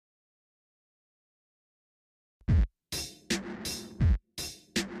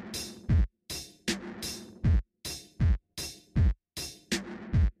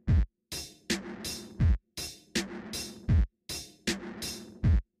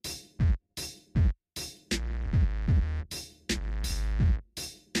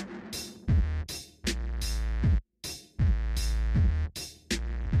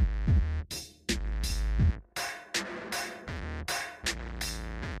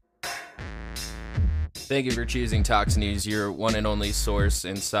Thank you for choosing Tox News, your one and only source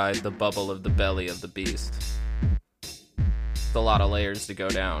inside the bubble of the belly of the beast. It's a lot of layers to go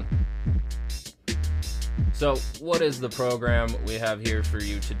down. So, what is the program we have here for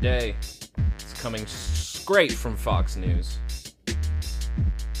you today? It's coming straight from Fox News.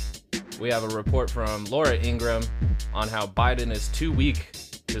 We have a report from Laura Ingraham on how Biden is too weak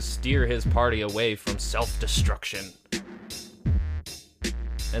to steer his party away from self-destruction.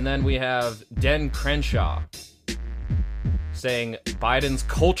 And then we have Den Crenshaw saying Biden's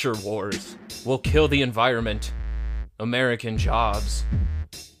culture wars will kill the environment, American jobs.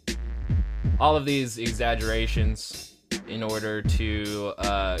 All of these exaggerations in order to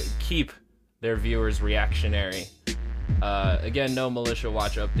keep their viewers reactionary. Again, no Militia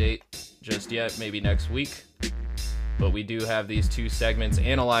Watch update just yet, maybe next week. But we do have these two segments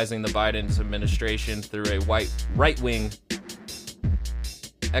analyzing the Biden's administration through a right-wing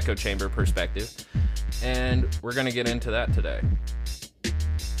echo chamber perspective, and we're gonna get into that today.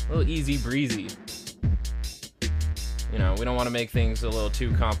 A little easy breezy. You know, we don't want to make things a little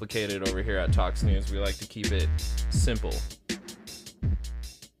too complicated over here at Tox News. We like to keep it simple,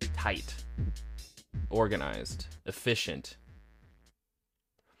 tight, organized, efficient.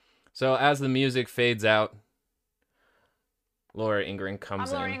 So as the music fades out, Laura Ingraham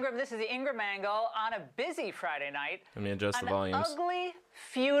comes in. I'm Laura Ingraham. This is the Ingraham Angle on a busy Friday night. Let me adjust the volumes. An ugly,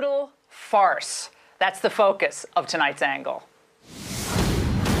 feudal farce. That's the focus of tonight's angle.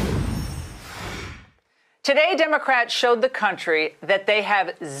 Today, Democrats showed the country that they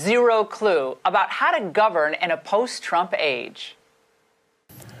have zero clue about how to govern in a post-Trump age.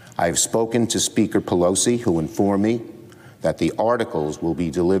 I have spoken to Speaker Pelosi, who informed me that the articles will be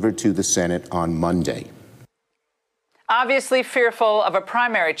delivered to the Senate on Monday. Obviously fearful of a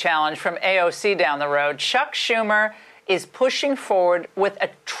primary challenge from AOC down the road, Chuck Schumer is pushing forward with a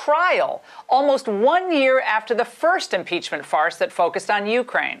trial almost 1 year after the first impeachment farce that focused on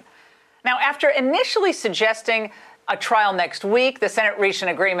Ukraine. Now, after initially suggesting a trial next week, the Senate reached an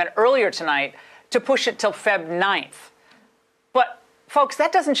agreement earlier tonight to push it till Feb 9th. But, folks,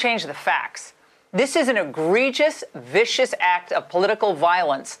 that doesn't change the facts. This is an egregious, vicious act of political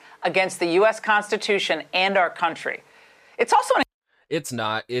violence against the U.S. Constitution and our country. It's also It's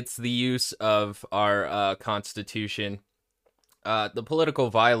not. It's the use of our Constitution. The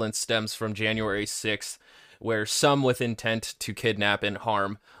political violence stems from January 6th, where some with intent to kidnap and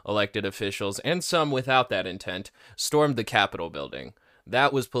harm elected officials and some without that intent stormed the Capitol building.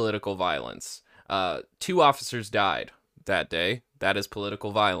 That was political violence. 2 officers died that day. That is political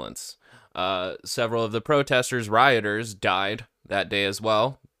violence. Several of the protesters, rioters, died that day as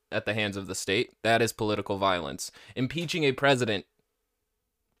well at the hands of the state. That is political violence. Impeaching a president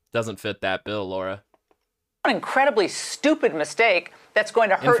doesn't fit that bill, Laura. an incredibly stupid mistake that's going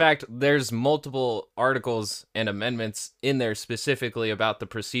to hurt. In fact, there's multiple articles and amendments in there specifically about the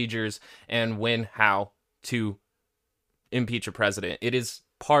procedures and when, how to impeach a president. It is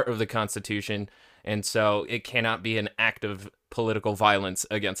part of the Constitution, and so it cannot be an act of political violence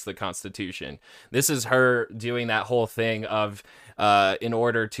against the Constitution. This is her doing that whole thing of, in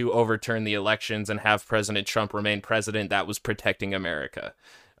order to overturn the elections and have President Trump remain president, that was protecting America.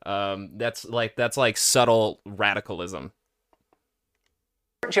 That's like subtle radicalism.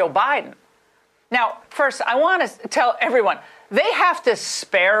 Joe Biden. Now, first, I want to tell everyone, they have to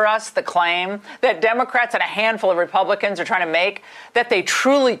spare us the claim that Democrats and a handful of Republicans are trying to make that they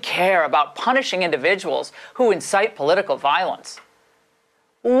truly care about punishing individuals who incite political violence.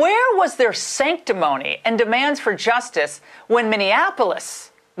 Where was their sanctimony and demands for justice when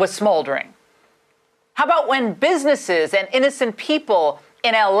Minneapolis was smoldering? How about when businesses and innocent people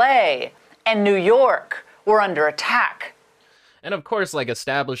in LA and New York were under attack? And of course, like,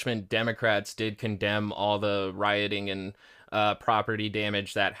 establishment Democrats did condemn all the rioting and property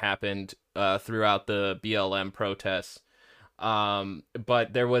damage that happened throughout the BLM protests.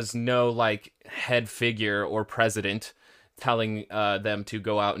 But there was no, like, head figure or president telling them to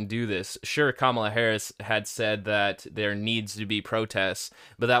go out and do this. Sure, Kamala Harris had said that there needs to be protests,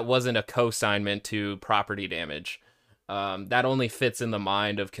 but that wasn't a co-signment to property damage. That only fits in the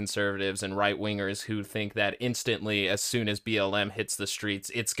mind of conservatives and right-wingers who think that instantly, as soon as BLM hits the streets,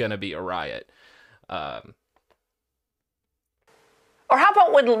 it's going to be a riot. Or how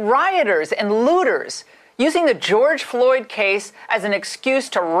about when rioters and looters using the George Floyd case as an excuse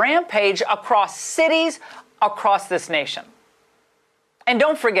to rampage across cities across this nation? And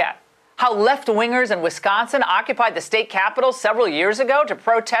don't forget how left-wingers in Wisconsin occupied the state capitol several years ago to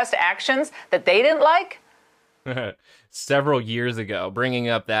protest actions that they didn't like? Several years ago, bringing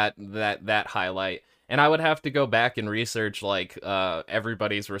up that highlight And I would have to go back and research like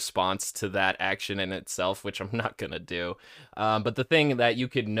everybody's response to that action in itself, which I'm not gonna do. But the thing that you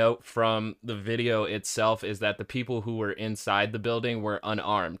could note from the video itself is that the people who were inside the building were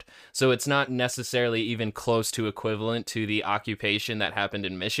unarmed. So it's not necessarily even close to equivalent to the occupation that happened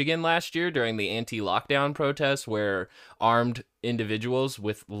in Michigan last year during the anti-lockdown protests, where armed individuals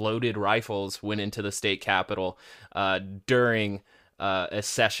with loaded rifles went into the state capitol during a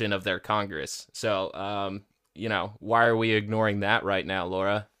session of their Congress. So, why are we ignoring that right now,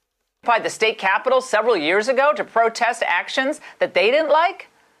 Laura? The state capitol several years ago to protest actions that they didn't like?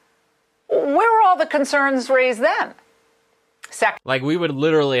 Where were all the concerns raised then? Like, we would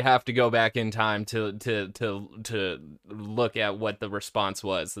literally have to go back in time to look at what the response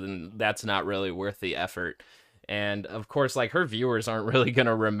was, and that's not really worth the effort. And of course, like, her viewers aren't really going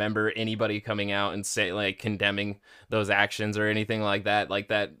to remember anybody coming out and say, like, condemning those actions or anything like that. Like,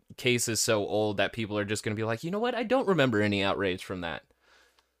 that case is so old that people are just going to be like, you know what? I don't remember any outrage from that.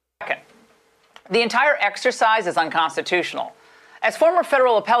 The entire exercise is unconstitutional, as former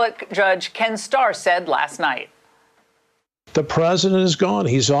federal appellate judge Ken Starr said last night. The president is gone.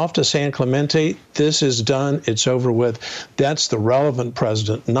 He's off to San Clemente. This is done. It's over with. That's the relevant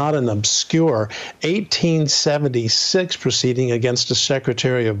president, not an obscure 1876 proceeding against a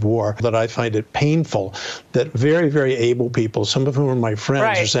secretary of war. That I find it painful that very, very able people, some of whom are my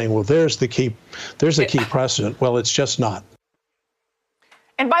friends, are saying, well, there's the key precedent. Well, it's just not.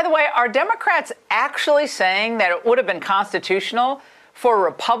 And by the way, are Democrats actually saying that it would have been constitutional for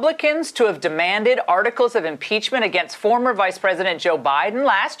Republicans to have demanded articles of impeachment against former Vice President Joe Biden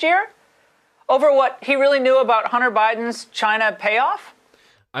last year over what he really knew about Hunter Biden's China payoff?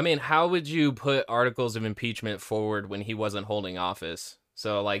 I mean, how would you put articles of impeachment forward when he wasn't holding office?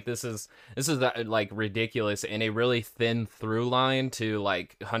 So, like, this is like ridiculous and a really thin through line to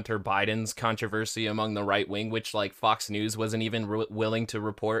like Hunter Biden's controversy among the right wing, which like Fox News wasn't even willing to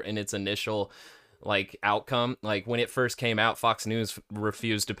report in its initial like outcome. Like, when it first came out, Fox News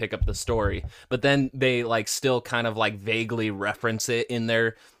refused to pick up the story, but then they like still kind of like vaguely reference it in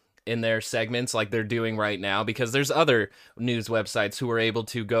their segments, like they're doing right now, because there's other news websites who are able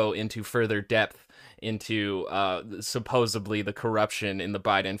to go into further depth into supposedly the corruption in the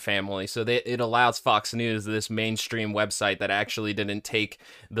Biden family. So it allows Fox News, this mainstream website that actually didn't take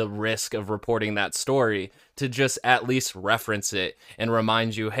the risk of reporting that story, to just at least reference it and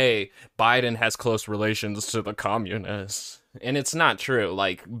remind you, hey, Biden has close relations to the communists. And it's not true.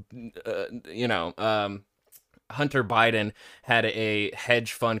 Like, Hunter Biden had a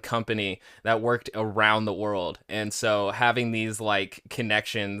hedge fund company that worked around the world. And so having these like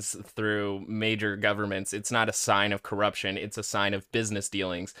connections through major governments, it's not a sign of corruption. It's a sign of business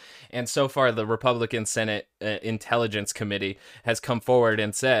dealings. And so far, the Republican Senate Intelligence Committee has come forward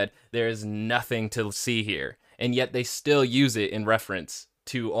and said there is nothing to see here. And yet they still use it in reference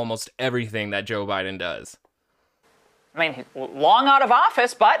to almost everything that Joe Biden does. I mean, long out of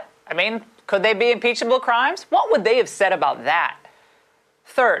office, but I mean, could they be impeachable crimes? What would they have said about that?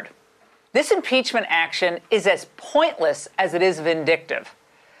 Third, this impeachment action is as pointless as it is vindictive.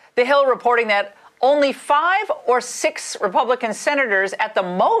 The Hill reporting that only 5 or 6 Republican senators at the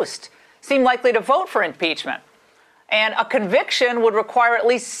most seem likely to vote for impeachment. And a conviction would require at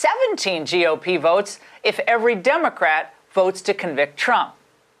least 17 GOP votes if every Democrat votes to convict Trump.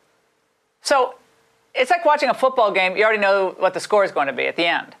 So it's like watching a football game. You already know what the score is going to be at the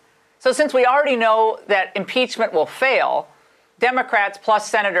end. So since we already know that impeachment will fail, Democrats plus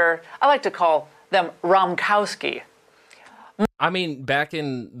Senator, I like to call them Romkowski. I mean, back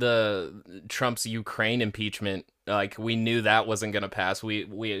in the Trump's Ukraine impeachment, like, we knew that wasn't going to pass. We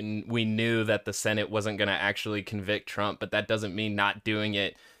knew that the Senate wasn't going to actually convict Trump, but that doesn't mean not doing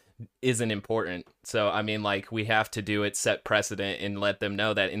it isn't important. So, I mean, like, we have to do it, set precedent, and let them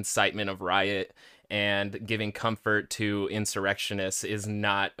know that incitement of riot and giving comfort to insurrectionists is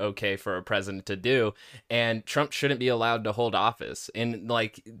not okay for a president to do. And Trump shouldn't be allowed to hold office. And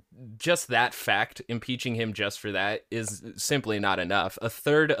like, just that fact, impeaching him just for that is simply not enough. A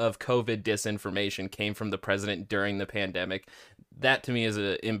third of COVID disinformation came from the president during the pandemic. That to me is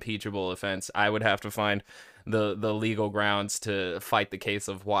an impeachable offense. I would have to find the legal grounds to fight the case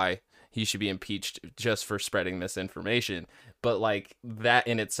of why he should be impeached just for spreading misinformation. But like, that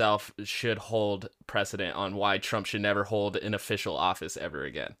in itself should hold precedent on why Trump should never hold an official office ever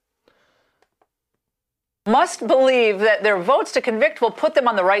again. Must believe that their votes to convict will put them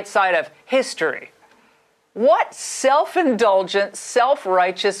on the right side of history. What self-indulgent,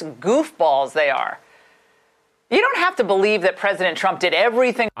 self-righteous goofballs they are. You don't have to believe that President Trump did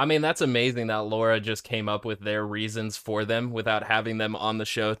everything. I mean, that's amazing that Laura just came up with their reasons for them without having them on the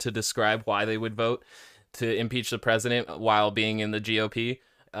show to describe why they would vote to impeach the president while being in the GOP.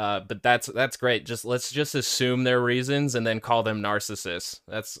 But that's great. Let's just assume their reasons and then call them narcissists.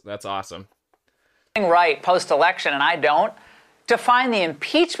 That's awesome. Right post-election, and I don't, to find the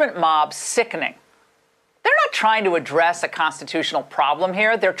impeachment mob sickening. They're not trying to address a constitutional problem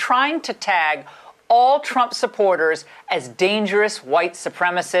here. They're trying to tag all Trump supporters as dangerous white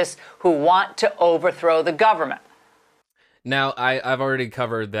supremacists who want to overthrow the government. Now, I've already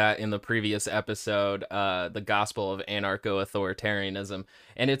covered that in the previous episode, the gospel of anarcho-authoritarianism,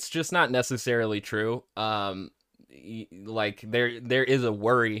 and it's just not necessarily true. Like there is a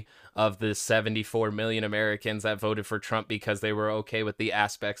worry of the 74 million Americans that voted for Trump because they were okay with the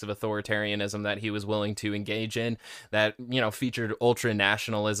aspects of authoritarianism that he was willing to engage in, that, featured ultra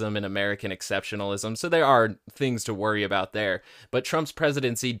nationalism and American exceptionalism. So there are things to worry about there. But Trump's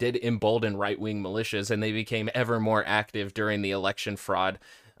presidency did embolden right-wing militias, and they became ever more active during the election fraud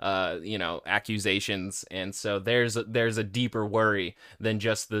accusations. And so there's a deeper worry than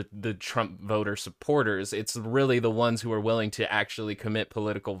just the Trump voter supporters. It's really the ones who are willing to actually commit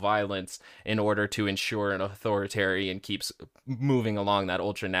political violence in order to ensure an authoritarian keeps moving along that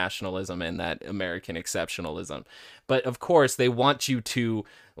ultranationalism and that American exceptionalism. But of course, they want you to,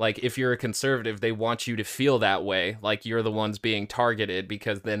 like, if you're a conservative, they want you to feel that way, like you're the ones being targeted,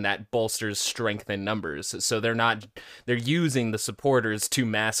 because then that bolsters strength in numbers. So they're using the supporters to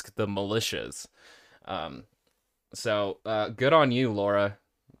mask the militias. So good on you, Laura.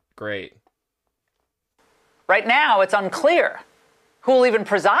 Great. Right now, it's unclear who will even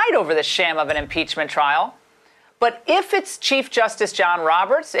preside over the sham of an impeachment trial. But if it's Chief Justice John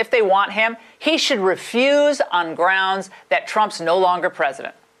Roberts, if they want him, he should refuse on grounds that Trump's no longer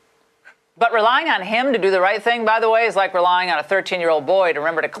president. But relying on him to do the right thing, by the way, is like relying on a 13-year-old boy to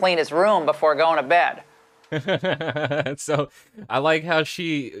remember to clean his room before going to bed. So I like how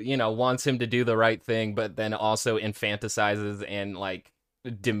she, wants him to do the right thing, but then also infantilizes and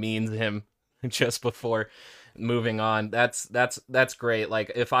demeans him just before moving on. That's great.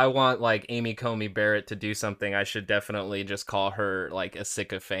 Like, if I want Amy Coney Barrett to do something, I should definitely just call her a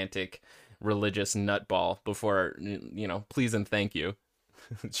sycophantic religious nutball before, please and thank you.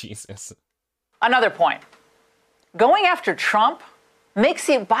 Jesus. Another point. Going after Trump makes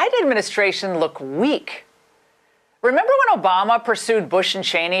the Biden administration look weak. Remember when Obama pursued Bush and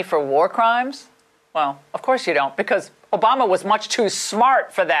Cheney for war crimes? Well, of course you don't, because Obama was much too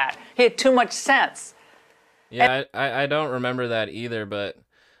smart for that. He had too much sense. Yeah, I don't remember that either, but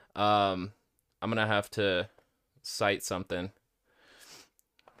I'm going to have to cite something.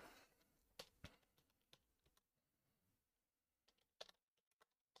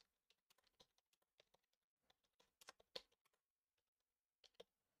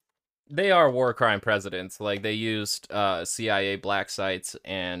 They are war crime presidents. They used CIA black sites,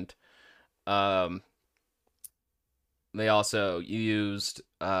 and they also used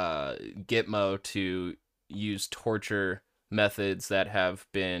Gitmo to use torture methods that have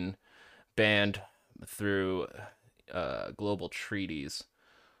been banned through global treaties.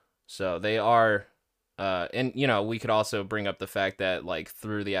 So they are, and we could also bring up the fact that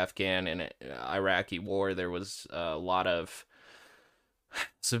through the Afghan and Iraqi war, there was a lot of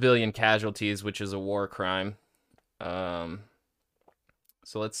civilian casualties, which is a war crime. So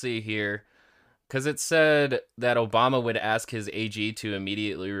let's see here. Because it said that Obama would ask his AG to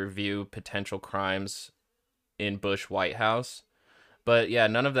immediately review potential crimes in Bush White House. But yeah,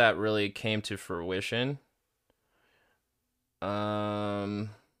 none of that really came to fruition. I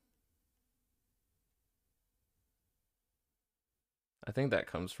think that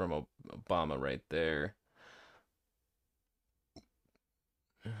comes from Obama right there.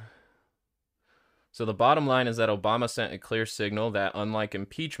 So the bottom line is that Obama sent a clear signal that, unlike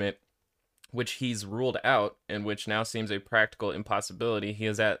impeachment, which he's ruled out and which now seems a practical impossibility, he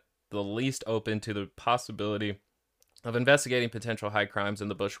is at the least open to the possibility of investigating potential high crimes in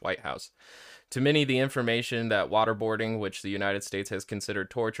the Bush White House. To many, the information that waterboarding, which the United States has considered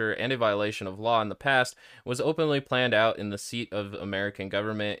torture and a violation of law in the past, was openly planned out in the seat of American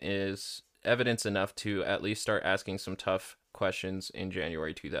government is evidence enough to at least start asking some tough questions in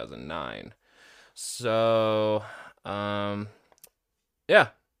January 2009. So, yeah.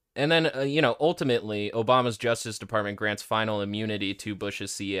 And then, ultimately, Obama's Justice Department grants final immunity to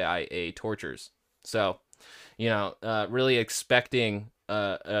Bush's CIA tortures. So, really expecting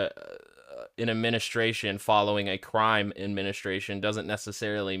an administration following a crime administration doesn't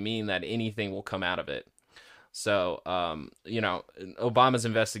necessarily mean that anything will come out of it. So, Obama's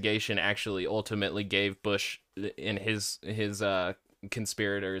investigation actually ultimately gave Bush and his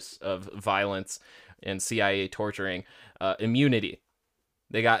conspirators of violence and CIA torturing immunity.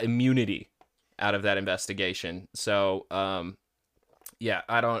 They got immunity out of that investigation. So yeah,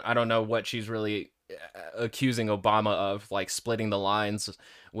 I don't know what she's really accusing Obama of, like splitting the lines,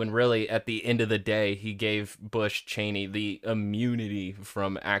 when really at the end of the day he gave Bush Cheney the immunity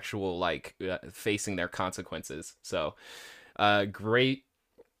from actual facing their consequences. So great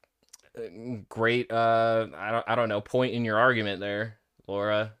I don't know, point in your argument there,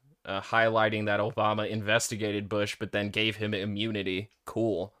 Laura, highlighting that Obama investigated Bush but then gave him immunity.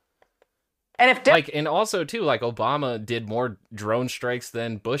 Cool. And if and also too, Obama did more drone strikes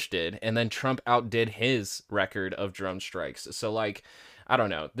than Bush did, and then Trump outdid his record of drone strikes. So I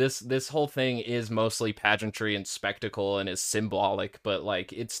don't know. This whole thing is mostly pageantry and spectacle and is symbolic, but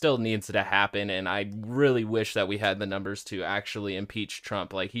it still needs to happen. And I really wish that we had the numbers to actually impeach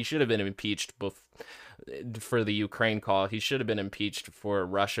Trump. He should have been impeached for the Ukraine call. He should have been impeached for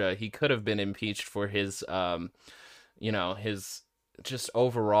Russia. He could have been impeached for his his just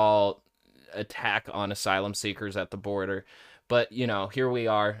overall attack on asylum seekers at the border. But, here we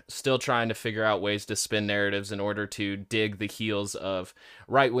are, still trying to figure out ways to spin narratives in order to dig the heels of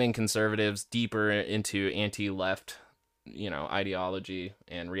right-wing conservatives deeper into anti-left, ideology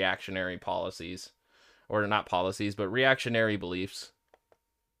and reactionary policies. Or not policies, but reactionary beliefs.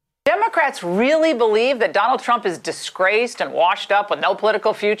 Democrats really believe that Donald Trump is disgraced and washed up with no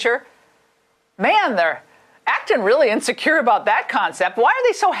political future, man, they're acting really insecure about that concept. Why are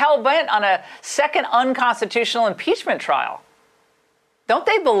they so hell-bent on a second unconstitutional impeachment trial? Don't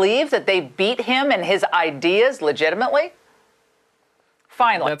they believe that they beat him and his ideas legitimately?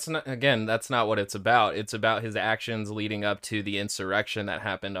 Finally. That's not what it's about. It's about his actions leading up to the insurrection that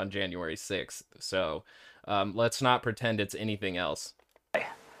happened on January 6th. So let's not pretend it's anything else.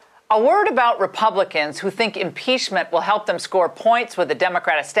 A word about Republicans who think impeachment will help them score points with the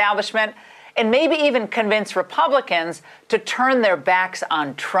Democrat establishment and maybe even convince Republicans to turn their backs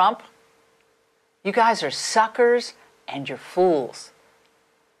on Trump. You guys are suckers and you're fools.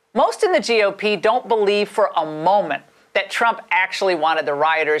 Most in the GOP don't believe for a moment that Trump actually wanted the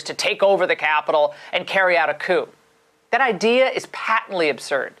rioters to take over the Capitol and carry out a coup. That idea is patently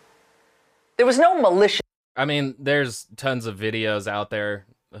absurd. There was no malicious... I mean, there's tons of videos out there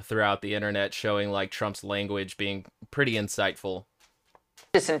throughout the internet showing Trump's language being pretty insightful.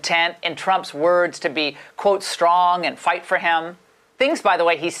 Intent in Trump's words to be, quote, strong and fight for him. Things, by the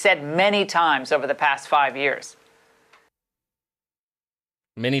way, he said many times over the past 5 years.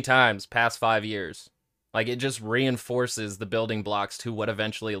 Many times past 5 years. It just reinforces the building blocks to what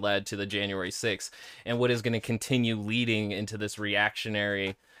eventually led to the January 6th and what is going to continue leading into this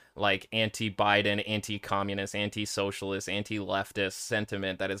reactionary, anti-Biden, anti-communist, anti-socialist, anti-leftist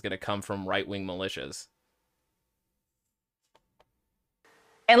sentiment that is going to come from right-wing militias.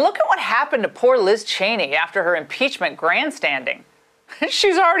 And look at what happened to poor Liz Cheney after her impeachment grandstanding.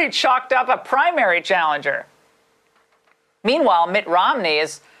 She's already chalked up a primary challenger. Meanwhile, Mitt Romney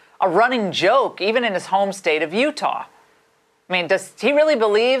is a running joke, even in his home state of Utah. I mean, does he really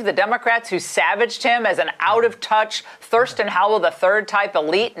believe the Democrats who savaged him as an out-of-touch Thurston Howell III type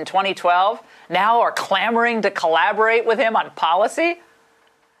elite in 2012 now are clamoring to collaborate with him on policy?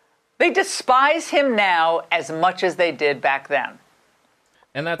 They despise him now as much as they did back then.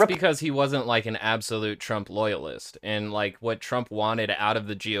 And that's because he wasn't an absolute Trump loyalist. And what Trump wanted out of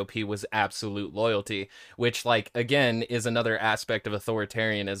the GOP was absolute loyalty, which again is another aspect of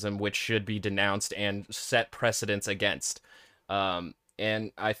authoritarianism which should be denounced and set precedents against.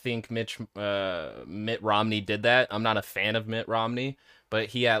 And I think Mitt Romney did that. I'm not a fan of Mitt Romney, but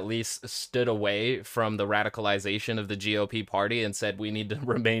he at least stood away from the radicalization of the GOP party and said we need to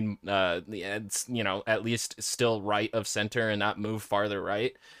remain, at least still right of center and not move farther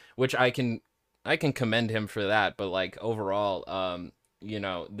right, which I can commend him for that. But overall,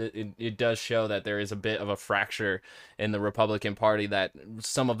 it does show that there is a bit of a fracture in the Republican Party, that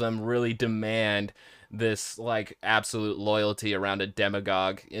some of them really demand this absolute loyalty around a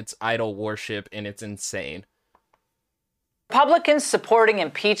demagogue. It's idol worship and it's insane. Republicans supporting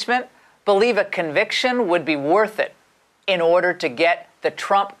impeachment believe a conviction would be worth it in order to get the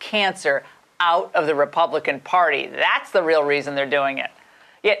Trump cancer out of the Republican Party. That's the real reason they're doing it.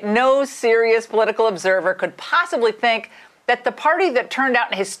 Yet no serious political observer could possibly think that the party that turned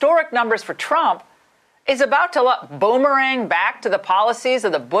out in historic numbers for Trump is about to boomerang back to the policies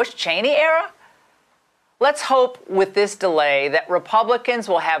of the Bush-Cheney era. Let's hope with this delay that Republicans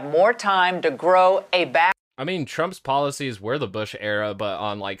will have more time to grow a back. I mean, Trump's policies were the Bush era, but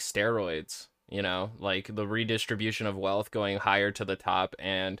on steroids. you know, like the redistribution of wealth going higher to the top,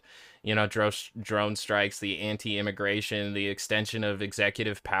 and, you know, drone strikes, the anti-immigration, the extension of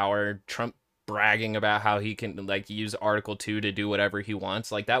executive power, Trump bragging about how he can like use Article 2 to do whatever he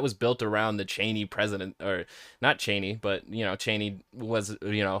wants. Like that was built around the Cheney president, or not Cheney, but, you know, Cheney was,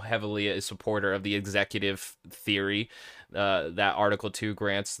 you know, heavily a supporter of the executive theory, that Article 2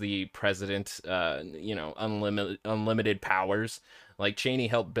 grants the president, you know, unlimited powers. Like Cheney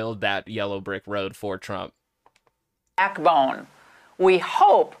helped build that yellow brick road for Trump. Backbone. We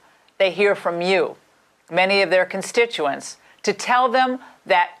hope they hear from you, many of their constituents, to tell them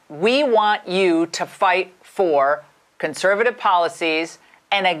that we want you to fight for conservative policies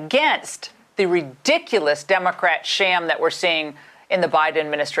and against the ridiculous Democrat sham that we're seeing in the Biden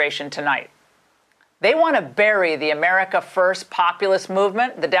administration tonight. They want to bury the America First populist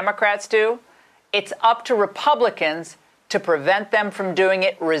movement, the Democrats do. It's up to Republicans to prevent them from doing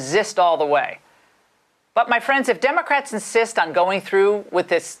it. Resist all the way. But my friends, if Democrats insist on going through with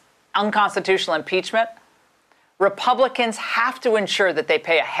this unconstitutional impeachment, Republicans have to ensure that they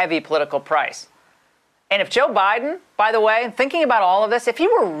pay a heavy political price. And if Joe Biden, by the way, thinking about all of this, if he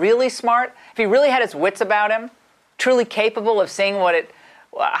were really smart, if he really had his wits about him, truly capable of seeing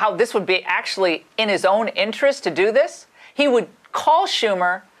how this would be actually in his own interest to do this, he would call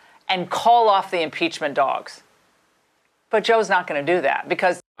Schumer and call off the impeachment dogs. But Joe's not going to do that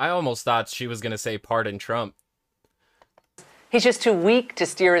because I almost thought she was going to say pardon Trump. He's just too weak to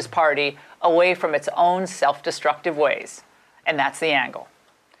steer his party away from its own self-destructive ways. And that's the angle.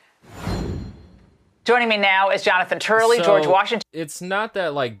 Joining me now is Jonathan Turley, George Washington. It's not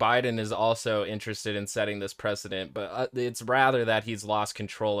that like Biden is also interested in setting this precedent, but it's rather that he's lost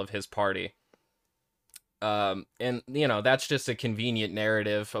control of his party. And, you know, that's just a convenient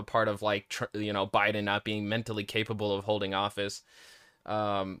narrative, a part of like, you know, Biden not being mentally capable of holding office.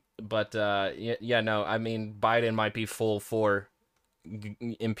 No, I mean, Biden might be full for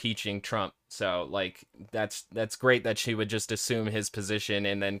impeaching Trump. So like, that's great that she would just assume his position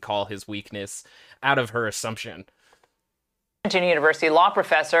and then call his weakness out of her assumption. Washington University law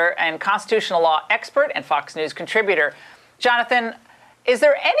professor and constitutional law expert and Fox News contributor. Jonathan, is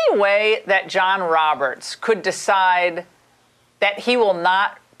there any way that John Roberts could decide that he will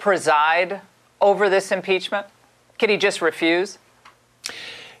not preside over this impeachment? Could he just refuse?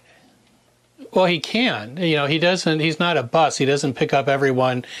 Well, he can. You know, he's not a bus. He doesn't pick up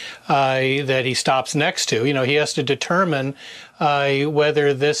everyone that he stops next to. You know, he has to determine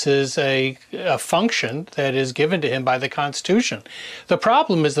whether this is a function that is given to him by the Constitution. The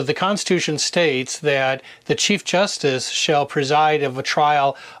problem is that the Constitution states that the Chief Justice shall preside of a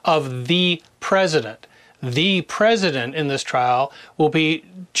trial of the President. The president in this trial will be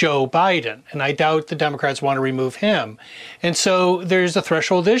Joe Biden, and I doubt the Democrats want to remove him. And so there's a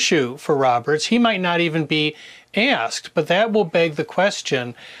threshold issue for Roberts. He might not even be asked, but that will beg the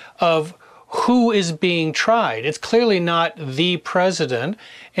question of who is being tried. It's clearly not the president,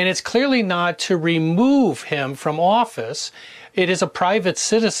 and it's clearly not to remove him from office. It is a private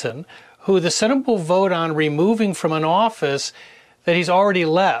citizen who the Senate will vote on removing from an office that he's already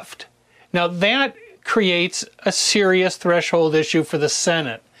left. Now that creates a serious threshold issue for the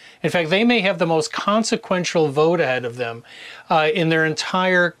Senate. In fact, they may have the most consequential vote ahead of them in their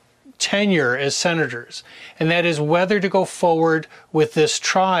entire tenure as senators, and that is whether to go forward with this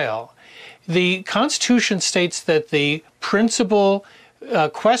trial. The Constitution states that the principal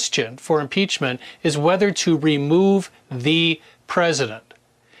question for impeachment is whether to remove the president.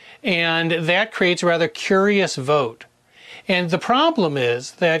 And that creates a rather curious vote. And the problem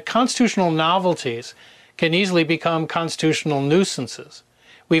is that constitutional novelties can easily become constitutional nuisances.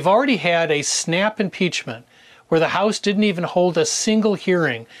 We've already had a snap impeachment where the House didn't even hold a single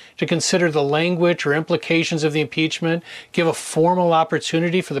hearing to consider the language or implications of the impeachment, give a formal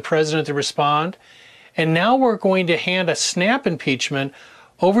opportunity for the president to respond. And now we're going to hand a snap impeachment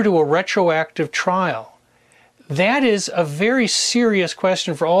over to a retroactive trial. That is a very serious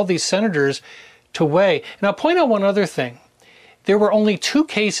question for all these senators to weigh. And I'll point out one other thing. There were only 2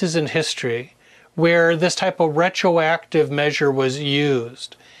 cases in history where this type of retroactive measure was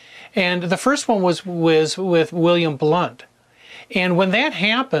used. And the first one was with William Blount. And when that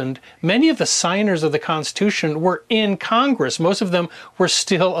happened, many of the signers of the Constitution were in Congress. Most of them were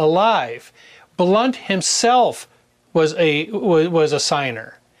still alive. Blount himself was a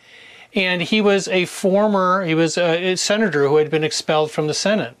signer. And he was a senator who had been expelled from the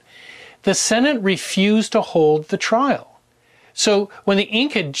Senate. The Senate refused to hold the trial. So when the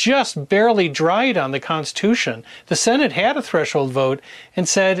ink had just barely dried on the Constitution, the Senate had a threshold vote and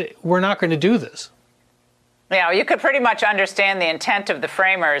said, we're not going to do this. You know, you could pretty much understand the intent of the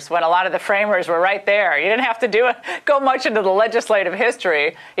framers when a lot of the framers were right there. You didn't have to go much into the legislative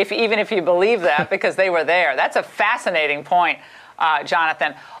history, even if you believe that, because they were there. That's a fascinating point,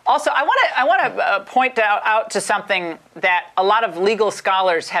 Jonathan. Also, I want to point out to something that a lot of legal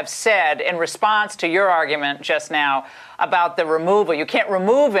scholars have said in response to your argument just now about the removal. You can't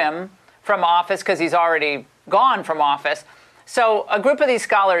remove him from office because he's already gone from office. So a group of these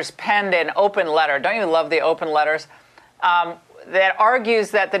scholars penned an open letter. Don't you love the open letters? That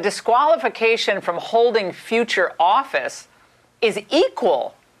argues that the disqualification from holding future office is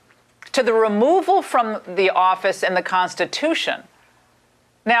equal to the removal from the office in the Constitution.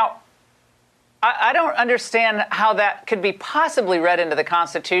 Now, I don't understand how that could be possibly read into the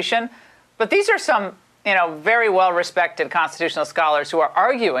Constitution, but these are some, very well-respected constitutional scholars who are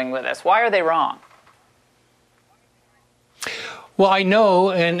arguing with us. Why are they wrong? Well, I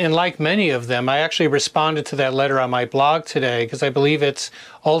know, and like many of them, I actually responded to that letter on my blog today because I believe it's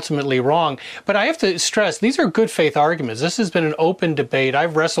ultimately wrong. But I have to stress, these are good faith arguments. This has been an open debate.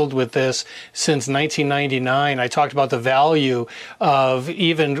 I've wrestled with this since 1999. I talked about the value of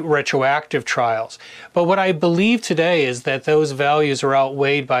even retroactive trials. But what I believe today is that those values are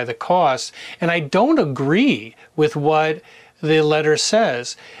outweighed by the cost. And I don't agree with what the letter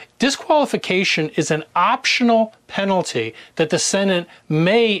says. Disqualification is an optional penalty that the Senate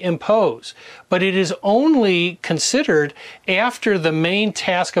may impose, but it is only considered after the main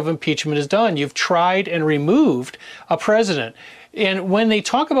task of impeachment is done. You've tried and removed a president. And when they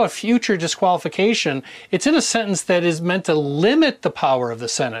talk about future disqualification, it's in a sentence that is meant to limit the power of the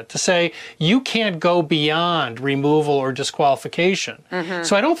Senate, to say you can't go beyond removal or disqualification. Mm-hmm.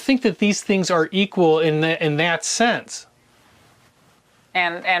 So I don't think that these things are equal in that sense.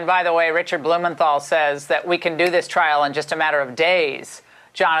 And by the way, Richard Blumenthal says that we can do this trial in just a matter of days,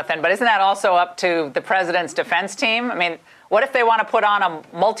 Jonathan. But isn't that also up to the president's defense team? I mean, what if they want to put on a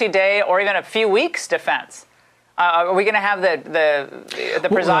multi-day or even a few weeks defense? Are we going to have the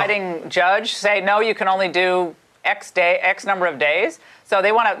presiding judge say, no, you can only do X number of days? So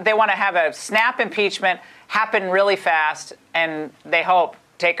they want to have a snap impeachment happen really fast, and they hope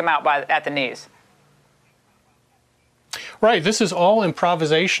take him out at the knees. Right. This is all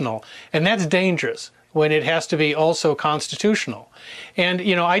improvisational, and that's dangerous when it has to be also constitutional. And,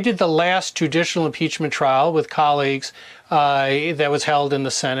 I did the last judicial impeachment trial with colleagues that was held in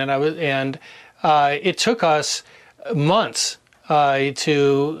the Senate. It took us months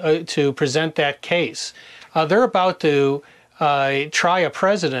to present that case. They're about to try a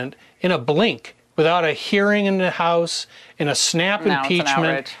president in a blink without a hearing in the House, in a snap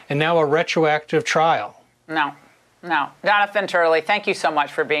impeachment, and now a retroactive trial. No. Jonathan Turley, thank you so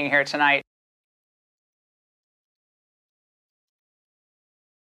much for being here tonight.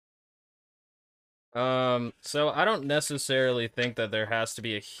 So I don't necessarily think that there has to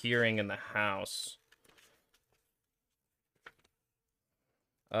be a hearing in the House.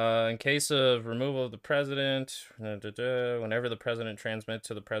 In case of removal of the president, whenever the president transmits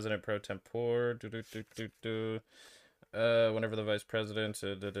to the president pro tempore, whenever the vice president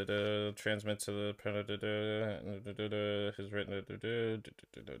transmits to the has written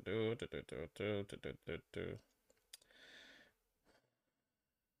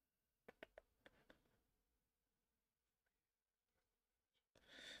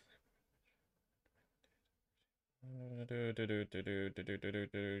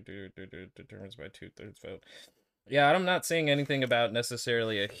determines by 2/3 vote. Yeah, I'm not saying anything about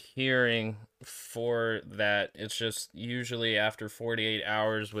necessarily a hearing for that. It's just usually after 48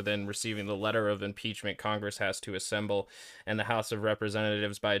 hours within receiving the letter of impeachment, Congress has to assemble, and the House of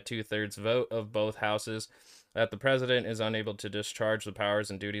Representatives by a 2/3 vote of both houses. That the president is unable to discharge the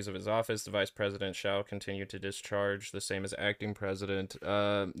powers and duties of his office, the vice president shall continue to discharge the same as acting president.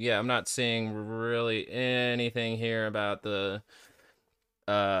 Yeah, I'm not seeing really anything here about the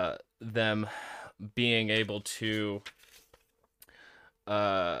them being able to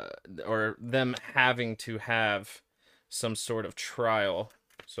or them having to have some sort of trial.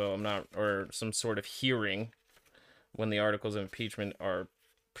 So I'm not, or some sort of hearing when the articles of impeachment are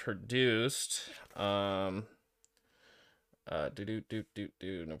produced.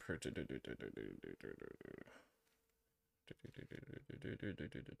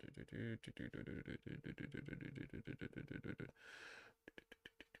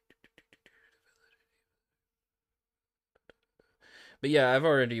 But yeah, I've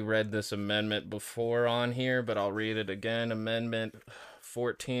already read this amendment before on here, but I'll read it again. Amendment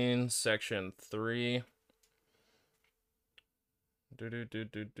 14, Section 3.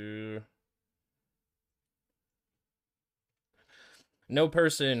 No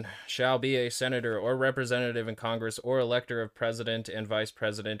person shall be a senator or representative in Congress or elector of president and vice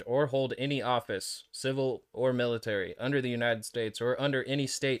president or hold any office, civil or military, under the United States or under any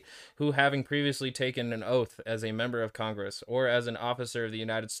state who, having previously taken an oath as a member of Congress or as an officer of the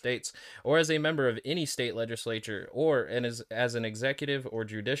United States or as a member of any state legislature or as an executive or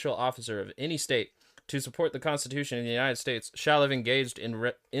judicial officer of any state, to support the Constitution of the United States, shall have engaged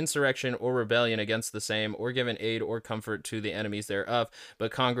in insurrection or rebellion against the same, or given aid or comfort to the enemies thereof,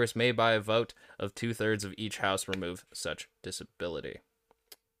 but Congress may by a vote of 2/3 of each house remove such disability.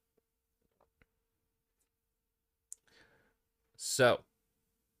 So,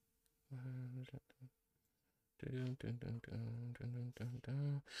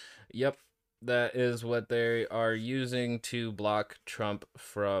 yep, that is what they are using to block Trump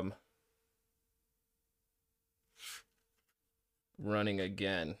from running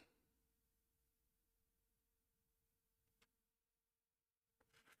again.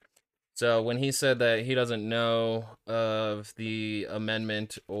 So when he said that he doesn't know of the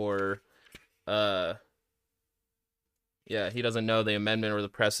amendment or he doesn't know the amendment or the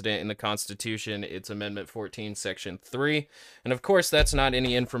precedent in the Constitution, it's Amendment 14, Section 3. And of course, that's not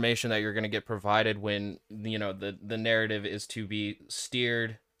any information that you're going to get provided when, the narrative is to be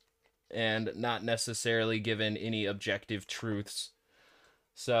steered and not necessarily given any objective truths.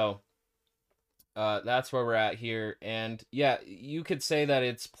 So that's where we're at here. And yeah, you could say that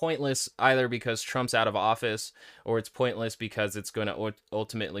it's pointless either because Trump's out of office or it's pointless because it's going to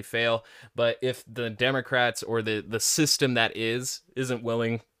ultimately fail. But if the Democrats or the system that isn't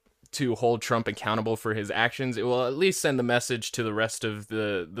willing to hold Trump accountable for his actions, it will at least send the message to the rest of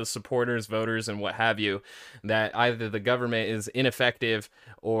the supporters, voters, and what have you, that either the government is ineffective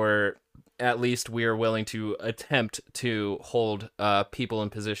or at least we are willing to attempt to hold people in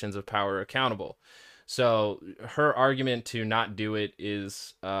positions of power accountable. So her argument to not do it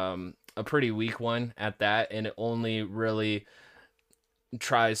is a pretty weak one at that, and it only really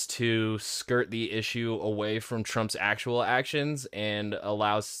tries to skirt the issue away from Trump's actual actions and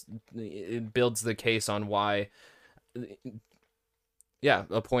it builds the case on why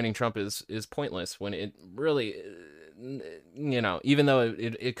appointing Trump is pointless, when it really, even though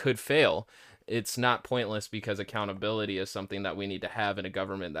it could fail, it's not pointless because accountability is something that we need to have in a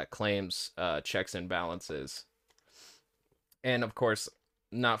government that claims checks and balances. And of course,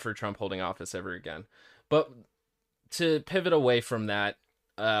 not for Trump holding office ever again. But to pivot away from that,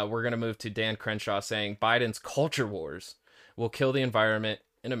 we're going to move to Dan Crenshaw saying Biden's culture wars will kill the environment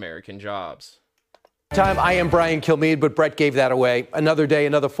and American jobs. I am Brian Kilmeade, but Brett gave that away. Another day,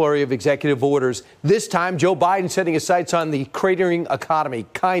 another flurry of executive orders. This time, Joe Biden setting his sights on the cratering economy,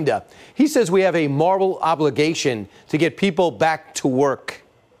 kinda. He says we have a moral obligation to get people back to work.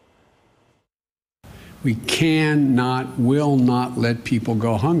 We will not let people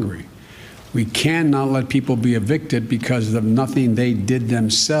go hungry. We cannot let people be evicted because of nothing they did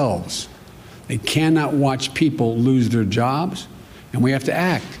themselves. They cannot watch people lose their jobs, and we have to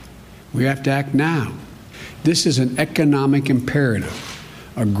act. We have to act now. This is an economic imperative,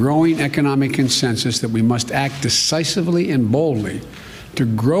 a growing economic consensus that we must act decisively and boldly to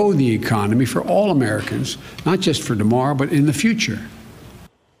grow the economy for all Americans, not just for tomorrow, but in the future.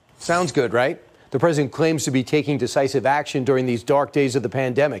 Sounds good, right? The president claims to be taking decisive action during these dark days of the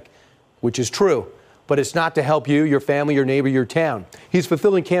pandemic, which is true. But it's not to help you, your family, your neighbor, your town. He's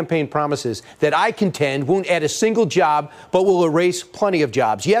fulfilling campaign promises that I contend won't add a single job, but will erase plenty of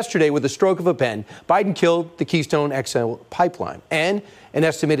jobs. Yesterday, with a stroke of a pen, Biden killed the Keystone XL pipeline and an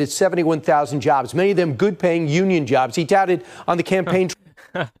estimated 71,000 jobs, many of them good-paying union jobs. He touted on the campaign.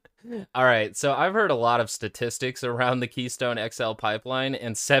 All right, so I've heard a lot of statistics around the Keystone XL pipeline,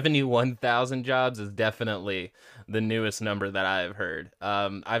 and 71,000 jobs is definitely the newest number that I've heard.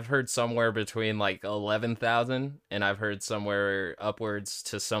 I've heard somewhere between like 11,000, and I've heard somewhere upwards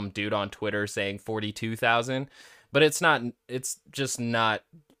to some dude on Twitter saying 42,000, but it's just not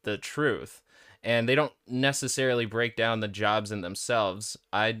the truth. And they don't necessarily break down the jobs in themselves.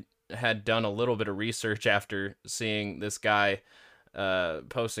 I had done a little bit of research after seeing this guy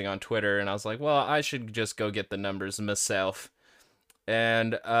posting on Twitter, and I was like, well, I should just go get the numbers myself.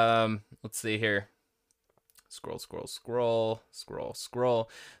 And let's see here. Scroll.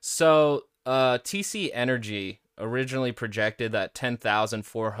 So TC Energy originally projected that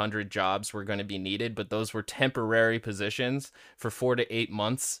 10,400 jobs were going to be needed, but those were temporary positions for 4 to 8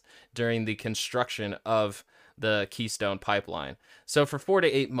 months during the construction of the Keystone pipeline. So for 4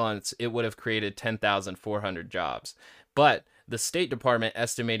 to 8 months, it would have created 10,400 jobs. But the State Department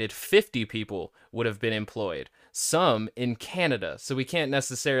estimated 50 people would have been employed. some in Canada. So we can't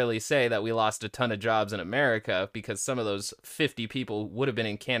necessarily say that we lost a ton of jobs in America, because some of those 50 people would have been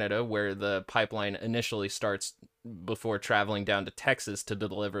in Canada, where the pipeline initially starts before traveling down to Texas to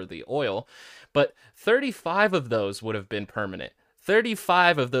deliver the oil. But 35 of those would have been permanent.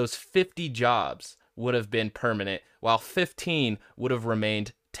 35 of those 50 jobs would have been permanent, while 15 would have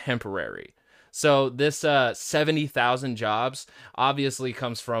remained temporary. So this 70,000 jobs obviously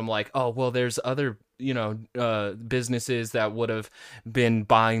comes from like, oh, well, there's other, businesses that would have been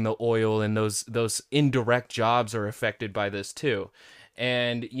buying the oil, and those indirect jobs are affected by this too.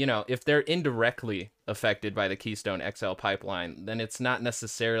 And, if they're indirectly affected by the Keystone XL pipeline, then it's not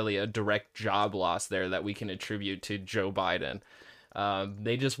necessarily a direct job loss there that we can attribute to Joe Biden.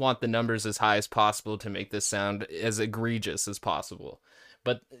 They just want the numbers as high as possible to make this sound as egregious as possible.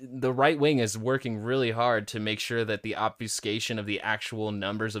 But the right wing is working really hard to make sure that the obfuscation of the actual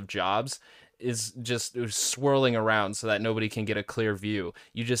numbers of jobs is just swirling around so that nobody can get a clear view.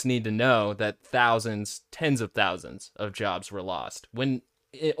 You just need to know that thousands, tens of thousands of jobs were lost, when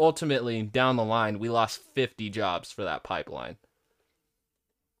ultimately down the line, we lost 50 jobs for that pipeline.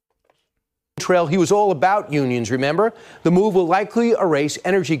 Trail, he was all about unions, remember? The move will likely erase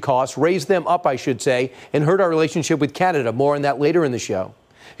energy costs, raise them up, I should say, and hurt our relationship with Canada. More on that later in the show.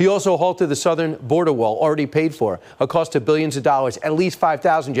 He also halted the southern border wall, already paid for, a cost of billions of dollars, at least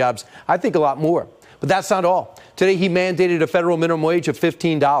 5,000 jobs, I think a lot more. But that's not all. Today, he mandated a federal minimum wage of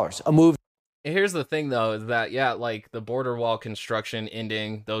 $15, a move. Here's the thing, though, is that, like the border wall construction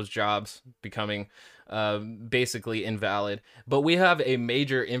ending, those jobs becoming basically invalid. But we have a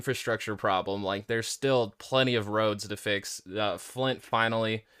major infrastructure problem. Like, there's still plenty of roads to fix. Flint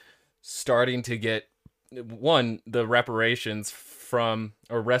finally starting to get, the reparations from,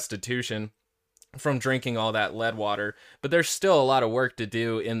 or restitution from drinking all that lead water, but there's still a lot of work to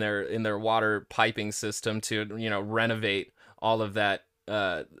do in their water piping system to, renovate all of that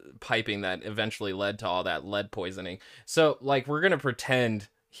piping that eventually led to all that lead poisoning. So, like, we're going to pretend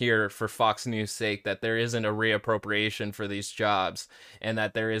here for Fox News' sake that there isn't a reappropriation for these jobs, and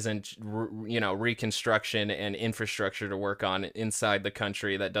that there isn't, reconstruction and infrastructure to work on inside the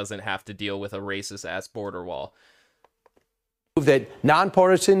country that doesn't have to deal with a racist-ass border wall. That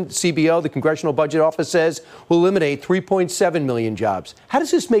nonpartisan CBO, the Congressional Budget Office, says will eliminate 3.7 million jobs. How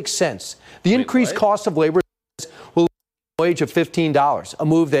does this make sense? The increased cost of labor will wage of $15, a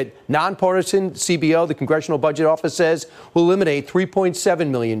move that nonpartisan CBO, the Congressional Budget Office, says will eliminate 3.7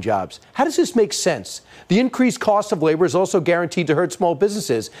 million jobs. How does this make sense? The increased cost of labor is also guaranteed to hurt small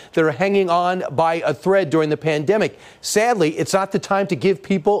businesses that are hanging on by a thread during the pandemic. Sadly, it's not the time to give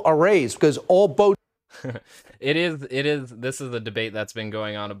people a raise, because all boats. It is. This is a debate that's been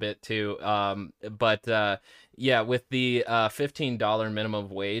going on a bit too. But with the $15 minimum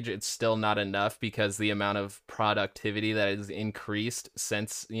wage, it's still not enough, because the amount of productivity that is increased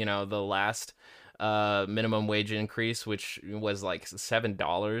since, the last minimum wage increase, which was like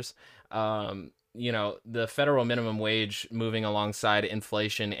 $7. The federal minimum wage moving alongside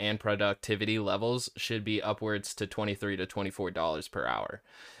inflation and productivity levels should be upwards to $23 to $24 per hour.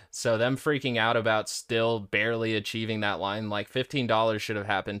 So them freaking out about still barely achieving that line, like $15 should have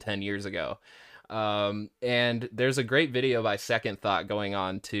happened 10 years ago. And there's a great video by Second Thought going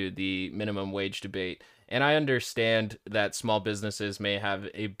on to the minimum wage debate. And I understand that small businesses may have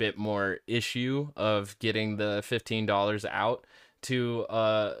a bit more issue of getting the $15 out to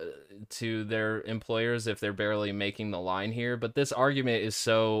their employers if they're barely making the line here. But this argument is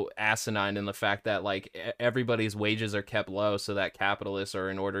so asinine in the fact that, like, everybody's wages are kept low so that capitalists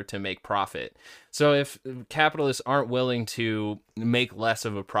are in order to make profit. So if capitalists aren't willing to make less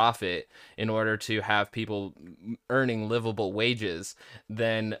of a profit in order to have people earning livable wages,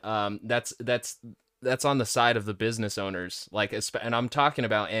 then that's on the side of the business owners. Like, and I'm talking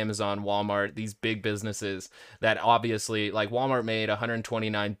about Amazon, Walmart, these big businesses that obviously, like, Walmart made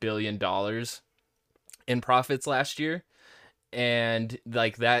 $129 billion in profits last year. And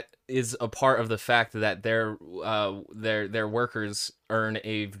like, that is a part of the fact that their workers earn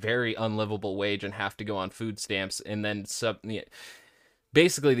a very unlivable wage and have to go on food stamps. And then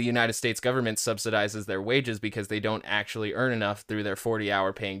basically the United States government subsidizes their wages because they don't actually earn enough through their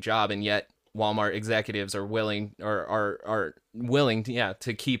 40-hour paying job. And yet Walmart executives are willing to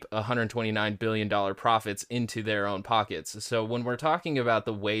keep $129 billion profits into their own pockets. So when we're talking about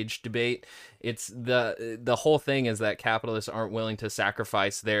the wage debate, it's the whole thing is that capitalists aren't willing to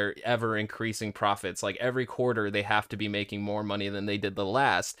sacrifice their ever increasing profits. Like, every quarter they have to be making more money than they did the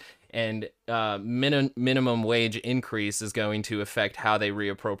last. and minimum wage increase is going to affect how they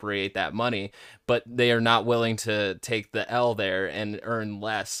reappropriate that money, but they are not willing to take the L there and earn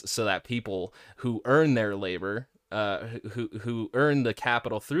less so that people who earn their labor, who earn the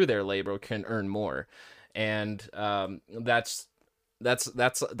capital through their labor, can earn more. And that's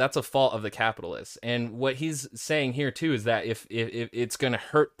a fault of the capitalists. And what he's saying here too is that if it's going to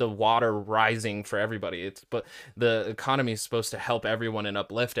hurt the water rising for everybody, but the economy is supposed to help everyone and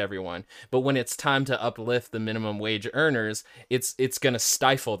uplift everyone. But when it's time to uplift the minimum wage earners, it's going to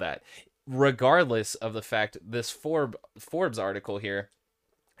stifle that. Regardless of the fact, this Forbes article here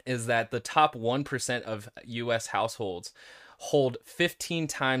is that the top 1% of U.S. households hold 15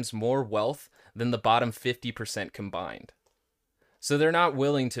 times more wealth than the bottom 50% combined. So they're not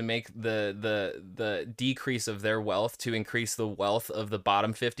willing to make the decrease of their wealth to increase the wealth of the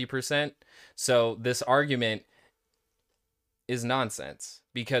bottom 50%. So this argument is nonsense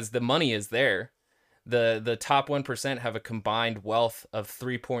because the money is there. The top 1% have a combined wealth of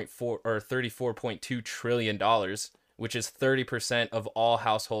 3.4 or $34.2 trillion, which is 30% of all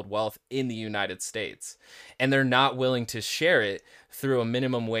household wealth in the United States. And they're not willing to share it through a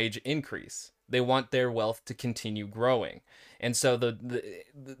minimum wage increase. They want their wealth to continue growing. And so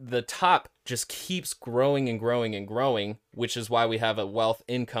the top just keeps growing and growing and growing, which is why we have a wealth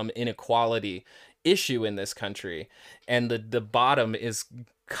income inequality issue in this country. And the bottom is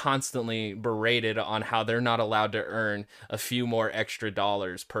constantly berated on how they're not allowed to earn a few more extra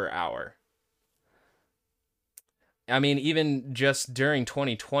dollars per hour. I mean, even just during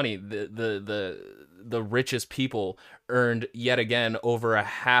 2020, the richest people earned yet again over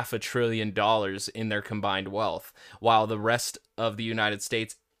 $500 billion in their combined wealth, while the rest of the United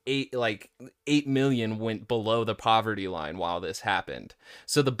States, 8 million went below the poverty line while this happened.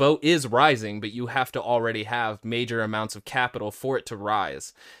 So the boat is rising, but you have to already have major amounts of capital for it to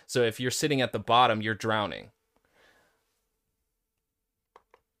rise. So if you're sitting at the bottom, you're drowning.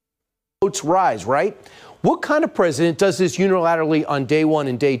 Boats rise, right? What kind of president does this unilaterally on day one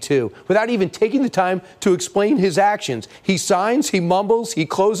and day two without even taking the time to explain his actions? He signs, he mumbles, he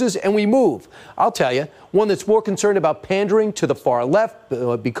closes, and we move. I'll tell you, one that's more concerned about pandering to the far left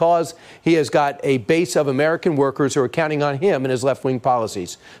because he has got a base of American workers who are counting on him and his left-wing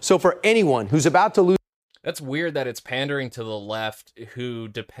policies. So for anyone who's about to lose... That's weird that it's pandering to the left who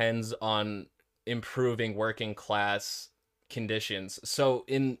depends on improving working class conditions. So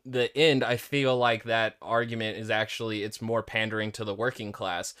in the end, I feel like that argument is actually, it's more pandering to the working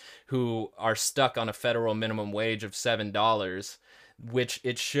class who are stuck on a federal minimum wage of $7, which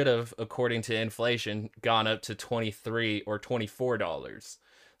it should have, according to inflation, gone up to $23 or $24.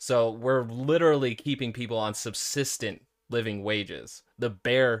 So we're literally keeping people on subsistent living wages, the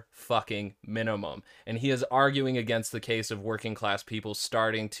bare fucking minimum. And he is arguing against the case of working class people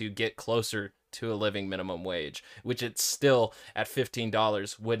starting to get closer to a living minimum wage, which it's still at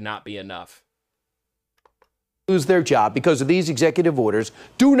 $15 would not be enough. Lose their job because of these executive orders.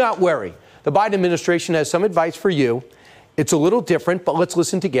 Do not worry. The Biden administration has some advice for you. It's a little different, but let's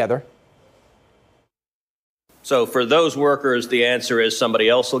listen together. So for those workers, the answer is somebody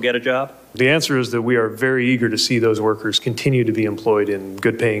else will get a job? The answer is that we are very eager to see those workers continue to be employed in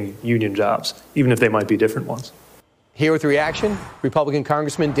good-paying union jobs, even if they might be different ones. Here with reaction, Republican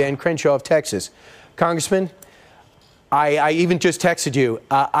Congressman Dan Crenshaw of Texas. Congressman, I even just texted you.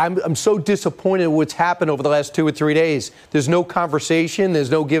 I'm so disappointed with what's happened over the last 2 or 3 days. There's no conversation. There's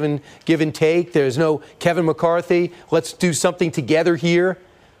no give and take. There's no Kevin McCarthy. Let's do something together here.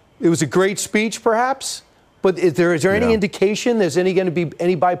 It was a great speech, perhaps, but is there any indication there's going to be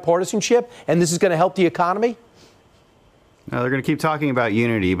any bipartisanship and this is going to help the economy? No, they're going to keep talking about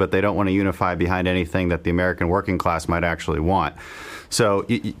unity, but they don't want to unify behind anything that the American working class might actually want. So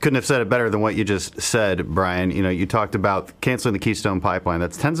you couldn't have said it better than what you just said, Brian. You know, you talked about canceling the Keystone Pipeline.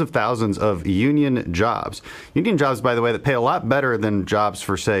 That's tens of thousands of union jobs. Union jobs, by the way, that pay a lot better than jobs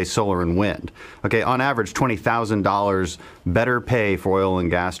for, say, solar and wind. Okay, on average, $20,000 better pay for oil and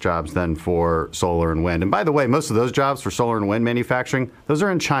gas jobs than for solar and wind. And by the way, most of those jobs for solar and wind manufacturing, those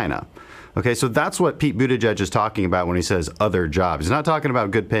are in China. Okay, so that's what Pete Buttigieg is talking about when he says other jobs. He's not talking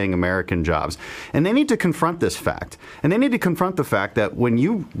about good-paying American jobs. And they need to confront this fact. And they need to confront the fact that when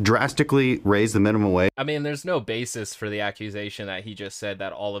you drastically raise the minimum wage... I mean, there's no basis for the accusation that he just said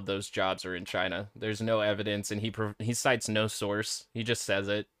that all of those jobs are in China. There's no evidence, and he cites no source. He just says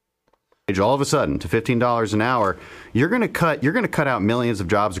it. All of a sudden to $15 an hour, you're going to cut out millions of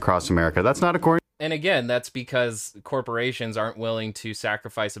jobs across America. That's not according. And again, that's because corporations aren't willing to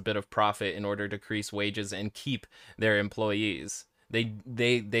sacrifice a bit of profit in order to increase wages and keep their employees.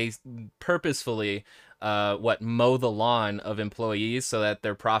 They purposefully mow the lawn of employees so that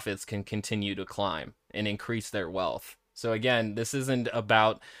their profits can continue to climb and increase their wealth. So again, this isn't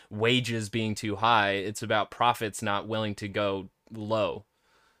about wages being too high. It's about profits not willing to go low.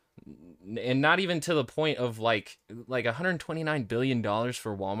 And not even to the point of like $129 billion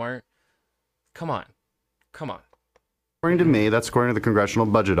for Walmart. Come on. According to me, that's according to the Congressional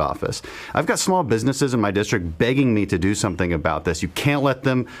Budget Office. I've got small businesses in my district begging me to do something about this. You can't let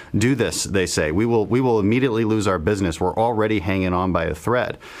them do this, they say. We will immediately lose our business. We're already hanging on by a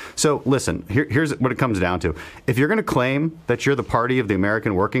thread. So listen, here's what it comes down to. If you're going to claim that you're the party of the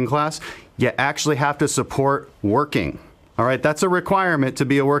American working class, you actually have to support working. All right, that's a requirement to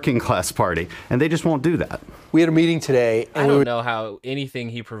be a working class party, and they just won't do that. We had a meeting today, and I don't know how anything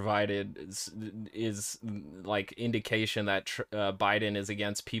he provided is like indication that Biden is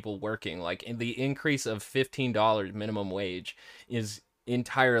against people working. Like the increase of $15 minimum wage is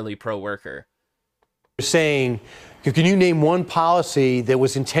entirely pro-worker. Saying, can you name one policy that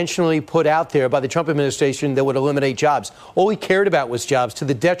was intentionally put out there by the Trump administration that would eliminate jobs? All he cared about was jobs, to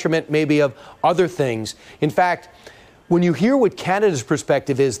the detriment maybe of other things. In fact, when you hear what Canada's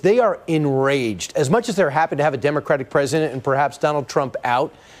perspective is, they are enraged. As much as they're happy to have a Democratic president and perhaps Donald Trump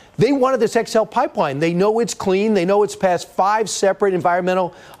out, they wanted this XL pipeline. They know it's clean. They know it's passed 5 separate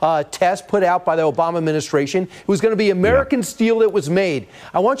environmental tests put out by the Obama administration. It was going to be American steel that was made.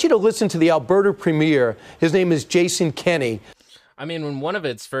 I want you to listen to the Alberta Premier. His name is Jason Kenney. I mean, when one of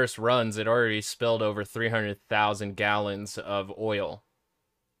its first runs, it already spilled over 300,000 gallons of oil.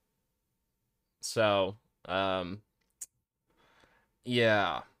 So,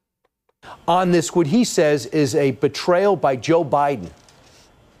 yeah. On this, what he says is a betrayal by Joe Biden.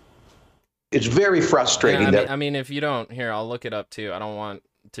 It's very frustrating. Yeah, I mean, if you don't, here, I'll look it up too. I don't want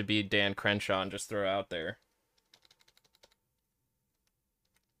to be Dan Crenshaw and just throw out there.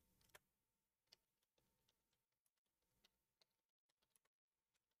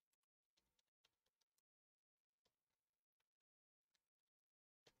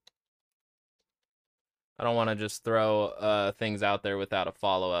 I don't want to just throw things out there without a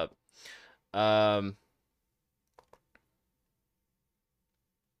follow-up.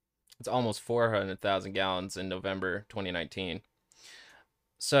 It's almost 400,000 gallons in November 2019.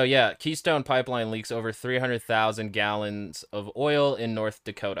 So yeah, Keystone Pipeline leaks over 300,000 gallons of oil in North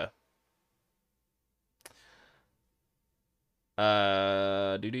Dakota.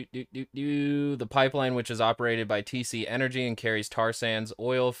 The pipeline, which is operated by TC Energy and carries tar sands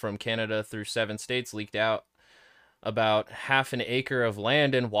oil from Canada through 7 states, leaked out about half an acre of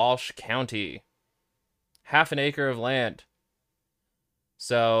land in Walsh County. Half an acre of land.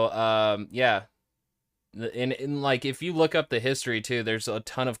 So, yeah. And like, if you look up the history too, there's a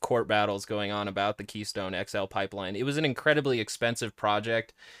ton of court battles going on about the Keystone XL pipeline. It was an incredibly expensive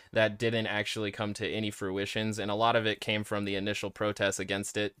project that didn't actually come to any fruitions, and a lot of it came from the initial protests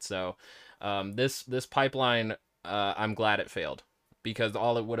against it. So this pipeline, I'm glad it failed, because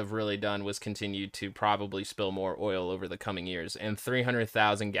all it would have really done was continue to probably spill more oil over the coming years, and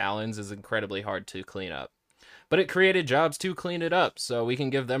 300,000 gallons is incredibly hard to clean up. But it created jobs to clean it up, so we can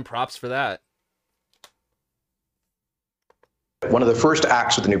give them props for that. One of the first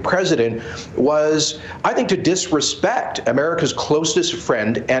acts of the new president was, I think, to disrespect America's closest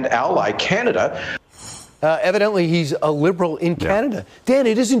friend and ally, Canada. Evidently, he's a liberal in Canada. Dan,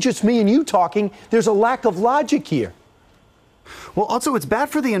 it isn't just me and you talking. There's a lack of logic here. Well, also, it's bad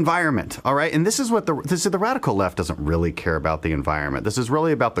for the environment, all right? And this is what the radical left doesn't really care about the environment. This is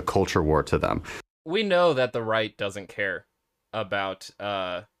really about the culture war to them. We know that the right doesn't care about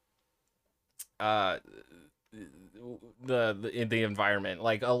the environment.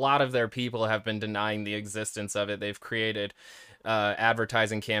 Like, a lot of their people have been denying the existence of it. They've created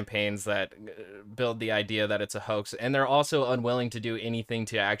advertising campaigns that build the idea that it's a hoax, and they're also unwilling to do anything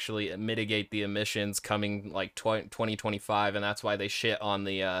to actually mitigate the emissions coming like 2025, and that's why they shit on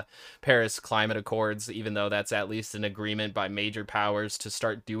the Paris Climate Accords, even though that's at least an agreement by major powers to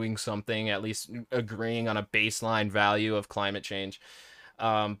start doing something, at least agreeing on a baseline value of climate change.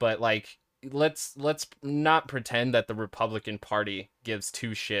 But like, let's not pretend that the Republican Party gives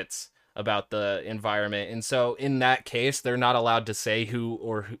 2 shits about the environment. And so in that case, they're not allowed to say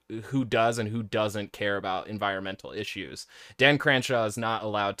who does and who doesn't care about environmental issues. Dan Crenshaw is not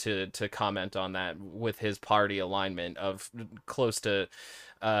allowed to comment on that with his party alignment of close to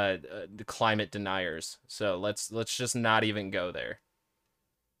climate deniers. So let's just not even go there.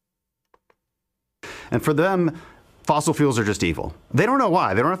 And for them, fossil fuels are just evil. They don't know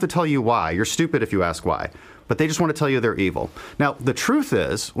why. They don't have to tell you why. You're stupid if you ask why. But they just want to tell you they're evil. Now, the truth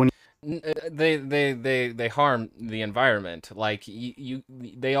is, They harm the environment. Like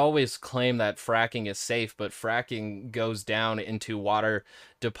they always claim that fracking is safe, but fracking goes down into water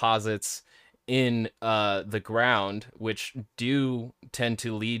deposits in the ground, which do tend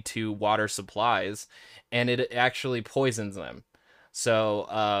to lead to water supplies, and it actually poisons them.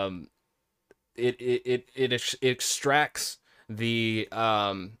 So it extracts the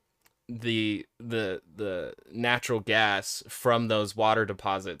natural gas from those water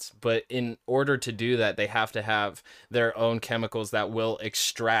deposits, but in order to do that they have to have their own chemicals that will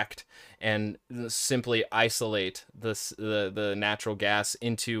extract and simply isolate the natural gas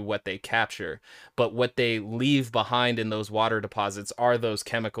into what they capture. But what they leave behind in those water deposits are those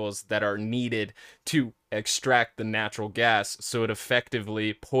chemicals that are needed to extract the natural gas, so it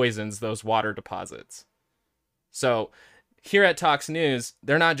effectively poisons those water deposits. So here at Tox News,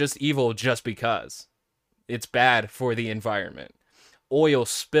 they're not just evil just because. It's bad for the environment. Oil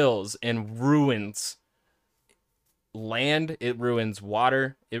spills and ruins land, it ruins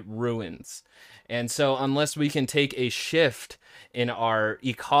water, it ruins. And so unless we can take a shift in our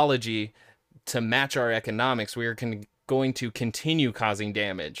ecology to match our economics, we are going to continue causing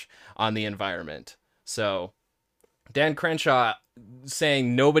damage on the environment. So Dan Crenshaw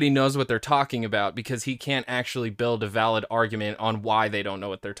saying nobody knows what they're talking about because he can't actually build a valid argument on why they don't know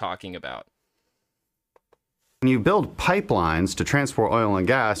what they're talking about. When you build pipelines to transport oil and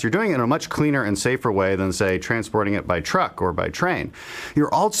gas, you're doing it in a much cleaner and safer way than, say, transporting it by truck or by train.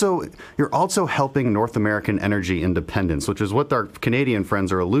 You're also helping North American energy independence, which is what our Canadian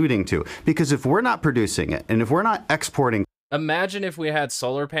friends are alluding to. Because if we're not producing it and if we're not exporting... Imagine if we had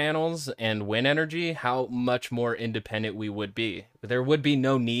solar panels and wind energy, how much more independent we would be. There would be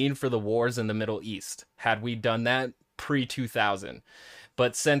no need for the wars in the Middle East had we done that pre-2000.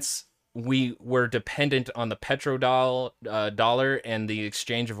 But since we were dependent on the petrodollar and the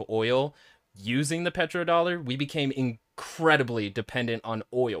exchange of oil using the petrodollar, we became incredibly dependent on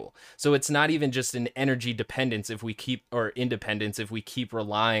oil. So it's not even just an energy dependence if we keep, or independence if we keep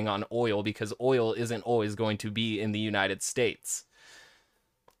relying on oil, because oil isn't always going to be in the United States.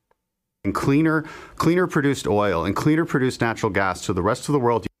 And cleaner produced oil and cleaner produced natural gas to the rest of the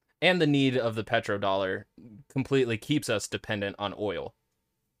world. And the need of the petrodollar completely keeps us dependent on oil.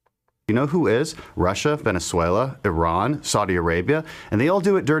 You know who is? Russia, Venezuela, Iran, Saudi Arabia, and they all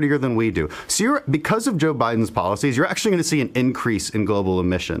do it dirtier than we do. So because of Joe Biden's policies, you're actually going to see an increase in global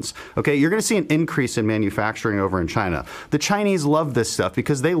emissions. Okay, you're going to see an increase in manufacturing over in China. The Chinese love this stuff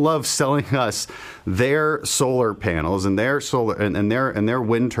because they love selling us their solar panels and their solar and their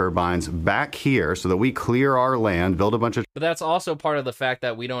wind turbines back here so that we clear our land, build a bunch of... But that's also part of the fact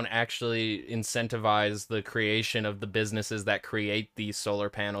that we don't actually incentivize the creation of the businesses that create these solar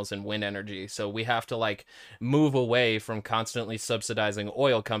panels and wind energy. So we have to like move away from constantly subsidizing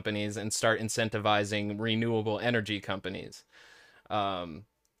oil companies and start incentivizing renewable energy companies.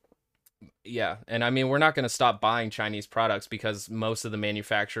 Yeah, and I mean, we're not going to stop buying Chinese products because most of the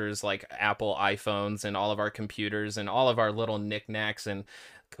manufacturers like Apple iPhones and all of our computers and all of our little knickknacks and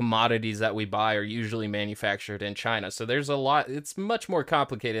commodities that we buy are usually manufactured in China. So there's a lot, it's much more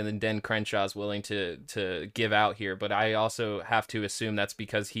complicated than Dan Crenshaw is willing to give out here. But I also have to assume that's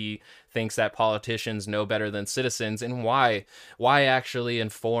because he thinks that politicians know better than citizens. And why actually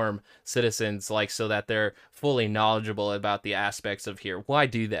inform citizens like so that they're fully knowledgeable about the aspects of here? Why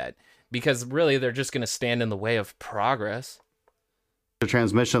do that? Because really they're just going to stand in the way of progress.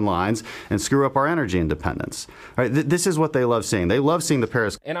 Transmission lines and screw up our energy independence. All right, this is what they love seeing. They love seeing the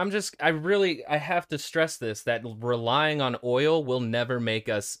Paris. And I have to stress this, that relying on oil will never make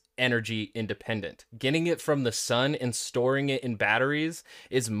us energy independent. Getting it from the sun and storing it in batteries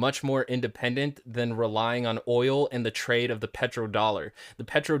is much more independent than relying on oil and the trade of the petrodollar. The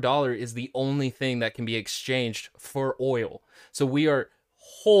petrodollar is the only thing that can be exchanged for oil. So we are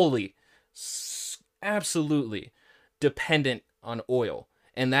wholly, absolutely dependent on oil,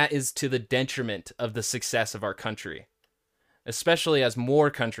 and that is to the detriment of the success of our country, especially as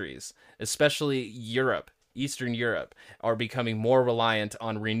more countries, especially Europe, Eastern Europe, are becoming more reliant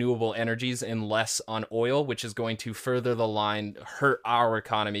on renewable energies and less on oil, which is going to further the line hurt our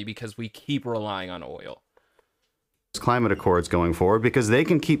economy because we keep relying on oil. Climate accords going forward because they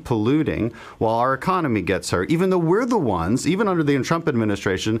can keep polluting while our economy gets hurt, even though we're the ones, even under the Trump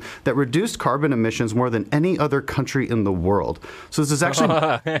administration, that reduced carbon emissions more than any other country in the world. So this is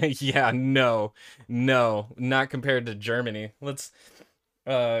actually... Yeah, no, not compared to Germany. Let's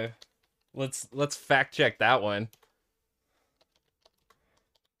fact check that one.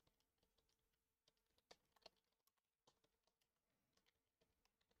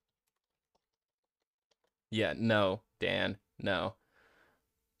 Yeah, no, Dan, no.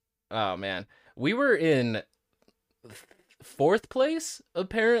 Oh man, we were in fourth place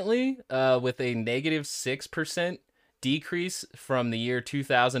apparently, with a negative 6% decrease from the year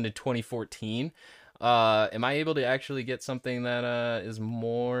 2000 to 2014. Am I able to actually get something that is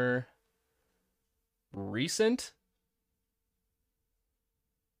more recent?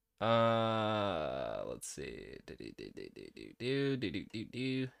 Let's see.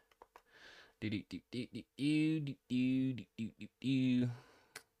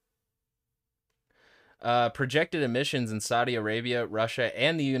 Projected emissions in Saudi Arabia, Russia,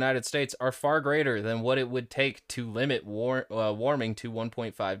 and the United States are far greater than what it would take to limit warming to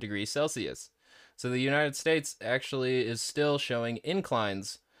 1.5 degrees Celsius. So the United States actually is still showing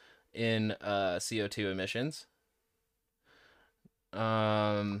inclines in CO2 emissions.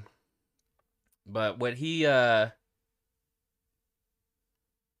 But what he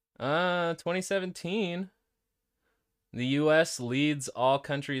 2017, the U.S. leads all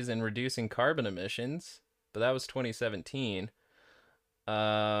countries in reducing carbon emissions, but that was 2017.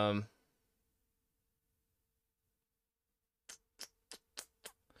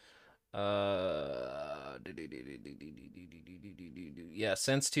 Yeah,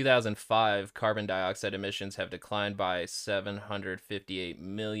 since 2005, carbon dioxide emissions have declined by 758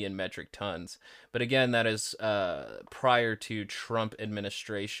 million metric tons. But again, that is prior to Trump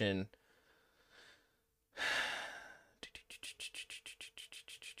administration.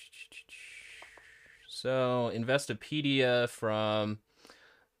 So, Investopedia from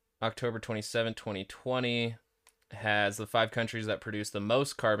October 27, 2020 has the 5 countries that produce the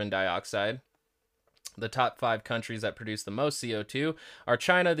most carbon dioxide. The top 5 countries that produce the most CO2 are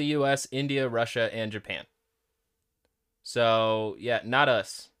China, the US, India, Russia, and Japan. So, yeah, not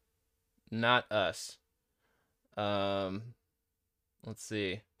us. Not us. Let's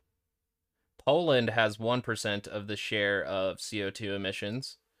see. Poland has 1% of the share of CO2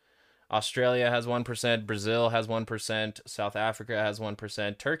 emissions. Australia has 1%, Brazil has 1%, South Africa has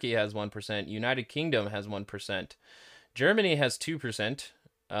 1%, Turkey has 1%, United Kingdom has 1%, Germany has 2%,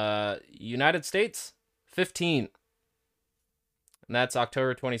 United States 15%. And that's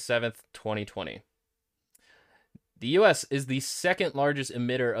October 27th, 2020. The U.S. is the second largest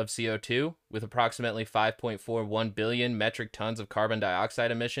emitter of CO2, with approximately 5.41 billion metric tons of carbon dioxide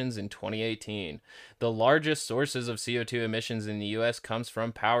emissions in 2018. The largest sources of CO2 emissions in the U.S. comes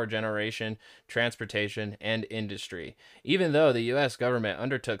from power generation, transportation, and industry. Even though the U.S. government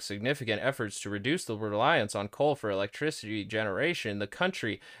undertook significant efforts to reduce the reliance on coal for electricity generation, the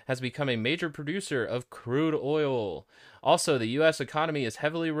country has become a major producer of crude oil. Also, the U.S. economy is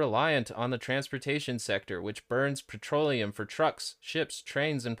heavily reliant on the transportation sector, which burns petroleum for trucks, ships,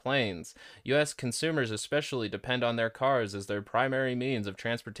 trains, and planes. U.S. consumers especially depend on their cars as their primary means of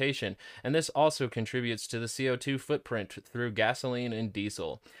transportation, and this also contributes to the CO2 footprint through gasoline and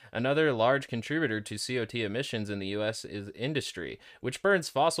diesel. Another large contributor to CO2 emissions in the U.S. is industry, which burns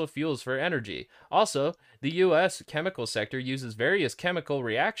fossil fuels for energy. Also, the U.S. chemical sector uses various chemical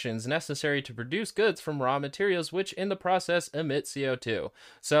reactions necessary to produce goods from raw materials, which in the process emit CO2.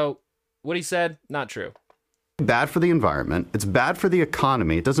 So, what he said, not true. Bad for the environment. It's bad for the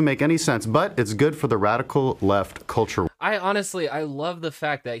economy. It doesn't make any sense, but it's good for the radical left culture. I love the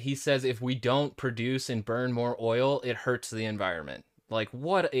fact that he says if we don't produce and burn more oil, it hurts the environment. Like,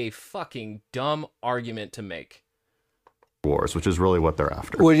 what a fucking dumb argument to make. Wars, which is really what they're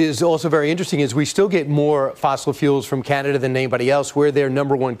after. What is also very interesting is we still get more fossil fuels from Canada than anybody else. We're their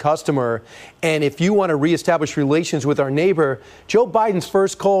number one customer. And if you want to reestablish relations with our neighbor, Joe Biden's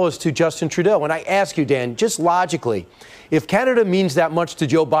first call is to Justin Trudeau. And I ask you, Dan, just logically, if Canada means that much to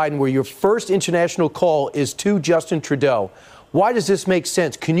Joe Biden, where your first international call is to Justin Trudeau, why does this make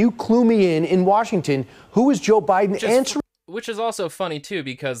sense? Can you clue me in Washington, who is Joe Biden answering? Which is also funny too,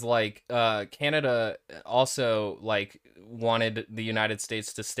 because like Canada also like wanted the United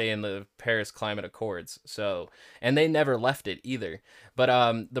States to stay in the Paris Climate Accords, so, and they never left it either.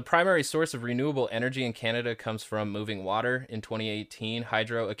 But the primary source of renewable energy in Canada comes from moving water. In 2018,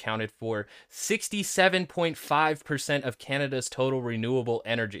 hydro accounted for 67.5% of Canada's total renewable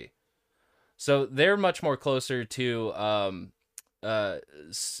energy. So they're much more closer to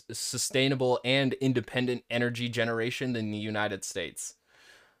sustainable and independent energy generation than the United States.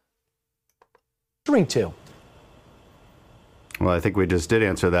 To? Well, I think we just did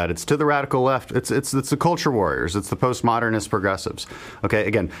answer that. It's to the radical left. It's the culture warriors. It's the postmodernist progressives. Okay,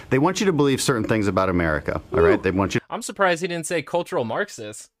 again, they want you to believe certain things about America. All right, they want you. I'm surprised he didn't say cultural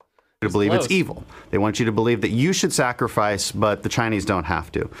Marxists. to believe it's evil. They want you to believe that you should sacrifice, but the Chinese don't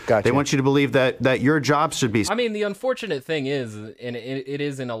have to. Gotcha. They want you to believe that your job should be. I mean, the unfortunate thing is, and it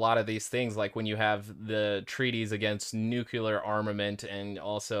is in a lot of these things, like when you have the treaties against nuclear armament and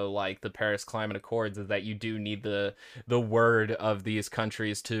also like the Paris Climate Accords, is that you do need the word of these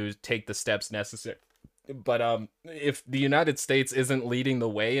countries to take the steps necessary. But if the United States isn't leading the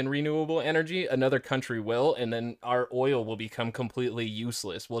way in renewable energy, another country will, and then our oil will become completely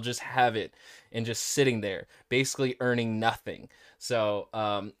useless. We'll just have it and just sitting there, basically earning nothing. So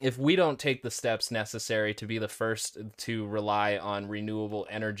if we don't take the steps necessary to be the first to rely on renewable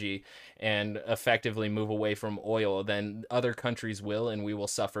energy and effectively move away from oil, then other countries will, and we will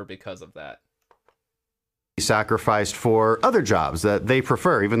suffer because of that. Sacrificed for other jobs that they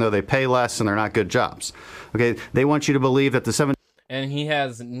prefer, even though they pay less and they're not good jobs. Okay, they want you to believe that the and he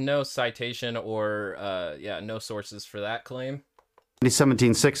has no citation or no sources for that claim. The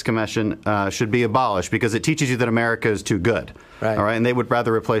 17/6 Commission should be abolished because it teaches you that America is too good. Right. All right, and they would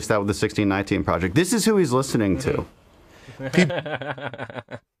rather replace that with the 1619 Project. This is who he's listening to.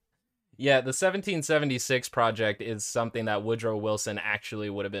 Yeah, the 1776 Project is something that Woodrow Wilson actually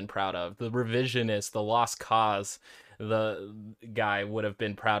would have been proud of. The revisionist, the lost cause, the guy would have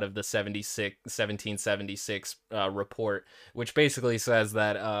been proud of the 1776 report, which basically says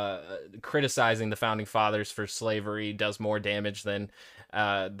that criticizing the founding fathers for slavery does more damage than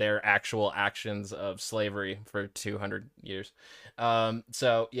their actual actions of slavery for 200 years.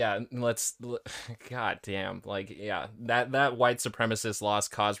 So yeah, god damn, like, yeah, that white supremacist lost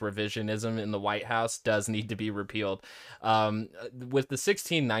cause revisionism in the White House does need to be repealed. With the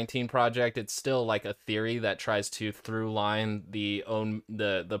 1619 Project, it's still like a theory that tries to through line the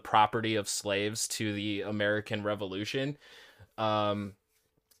property of slaves to the American Revolution.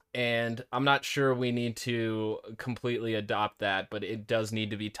 And I'm not sure we need to completely adopt that, but it does need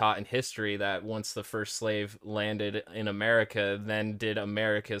to be taught in history that once the first slave landed in America, then did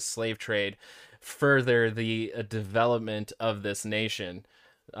America's slave trade further the development of this nation.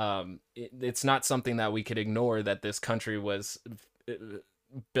 It's not something that we could ignore, that this country was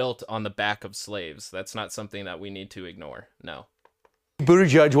built on the back of slaves. That's not something that we need to ignore. No.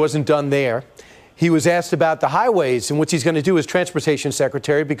 Buttigieg wasn't done there. He was asked about the highways and what he's going to do as transportation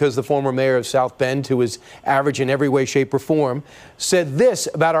secretary, because the former mayor of South Bend, who is average in every way, shape, or form, said this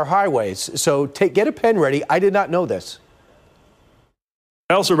about our highways. So get a pen ready. I did not know this.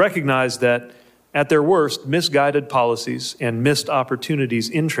 I also recognize that at their worst, misguided policies and missed opportunities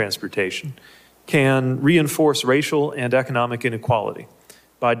in transportation can reinforce racial and economic inequality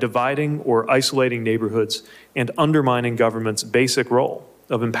by dividing or isolating neighborhoods and undermining government's basic role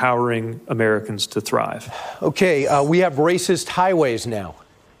of empowering Americans to thrive. Okay, we have racist highways now.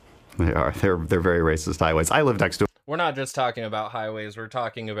 They are. They're very racist highways. I live next to. We're not just talking about highways. We're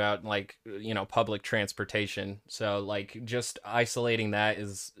talking about, like, public transportation. So, like, just isolating that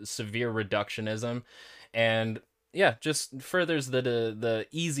is severe reductionism, and yeah, just furthers the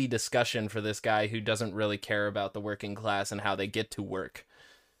easy discussion for this guy who doesn't really care about the working class and how they get to work.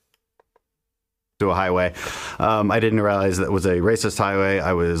 To a highway. I didn't realize that was a racist highway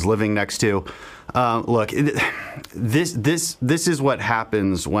I was living next to. Look, this is what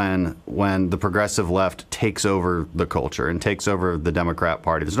happens when the progressive left takes over the culture and takes over the Democrat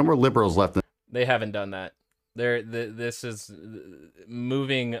Party. There's no more liberals left. They haven't done that. This is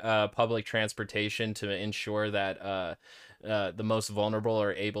moving public transportation to ensure that the most vulnerable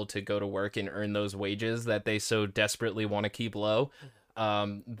are able to go to work and earn those wages that they so desperately want to keep low.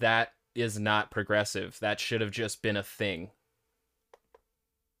 That is not progressive. That should have just been a thing.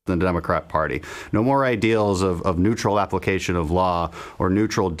 The Democrat Party. No more ideals of neutral application of law or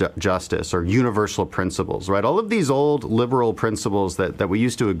neutral justice or universal principles, right? All of these old liberal principles that we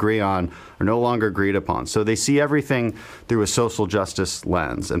used to agree on are no longer agreed upon. So they see everything through a social justice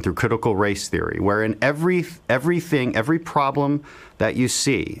lens and through critical race theory, wherein every problem that you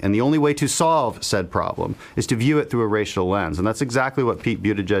see, and the only way to solve said problem is to view it through a racial lens. And that's exactly what Pete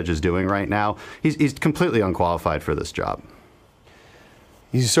Buttigieg is doing right now. He's completely unqualified for this job.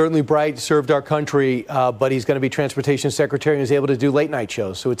 He's certainly bright, served our country, but he's going to be transportation secretary and is able to do late night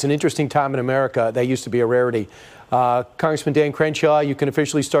shows. So it's an interesting time in America. That used to be a rarity. Congressman Dan Crenshaw, you can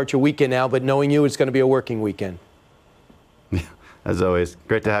officially start your weekend now, but knowing you, it's going to be a working weekend. Yeah, as always,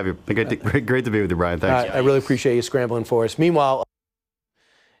 great to have you. Great to be with you, Brian. Thanks. I really appreciate you scrambling for us. Meanwhile,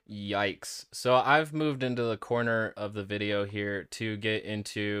 yikes. So I've moved into the corner of the video here to get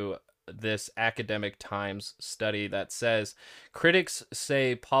into this Academic Times study that says critics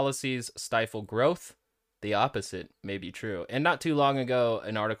say policies stifle growth. The opposite may be true. And not too long ago,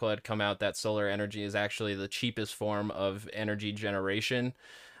 an article had come out that solar energy is actually the cheapest form of energy generation.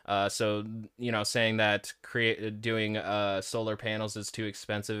 So, saying that doing solar panels is too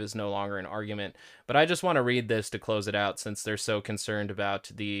expensive is no longer an argument. But I just want to read this to close it out, since they're so concerned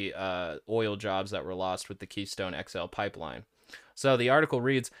about the oil jobs that were lost with the Keystone XL pipeline. So the article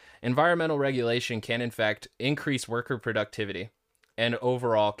reads, environmental regulation can in fact increase worker productivity and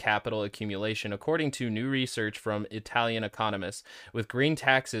overall capital accumulation, according to new research from Italian economists, with green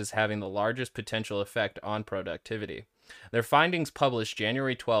taxes having the largest potential effect on productivity. Their findings, published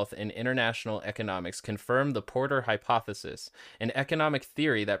January 12th in International Economics, confirm the Porter hypothesis, an economic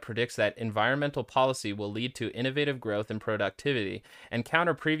theory that predicts that environmental policy will lead to innovative growth and productivity, and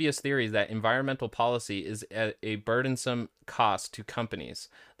counter previous theories that environmental policy is a burdensome cost to companies,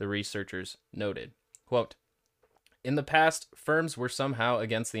 the researchers noted. Quote, in the past, firms were somehow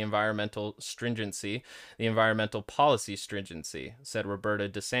against the environmental policy stringency, said Roberta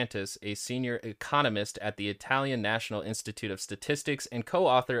DeSantis, a senior economist at the Italian National Institute of Statistics and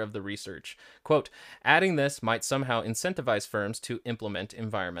co-author of the research. Quote, adding this might somehow incentivize firms to implement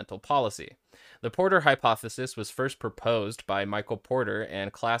environmental policy. The Porter hypothesis was first proposed by Michael Porter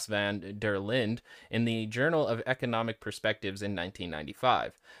and Klaas van der Linde in the Journal of Economic Perspectives in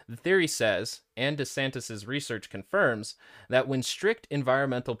 1995. The theory says, and DeSantis' research confirms, that when strict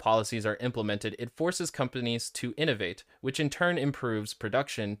environmental policies are implemented, it forces companies to innovate, which in turn improves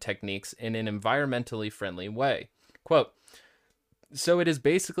production techniques in an environmentally friendly way. Quote, so it is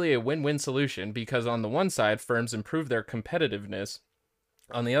basically a win-win solution because on the one side, firms improve their competitiveness.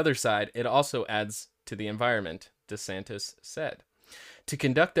 On the other side, it also adds to the environment, DeSantis said. To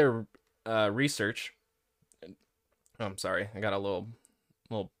conduct their research... Oh, I'm sorry, I got a little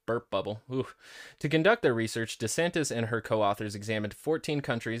burp bubble. Ooh. To conduct their research, DeSantis and her co-authors examined 14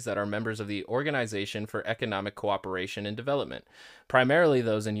 countries that are members of the Organization for Economic Cooperation and Development, primarily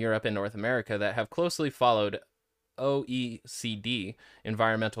those in Europe and North America that have closely followed OECD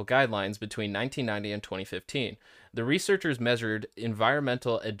environmental guidelines between 1990 and 2015. The researchers measured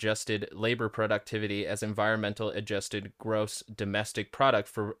environmental adjusted labor productivity as environmental adjusted gross domestic product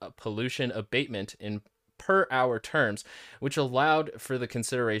for pollution abatement in per hour terms, which allowed for the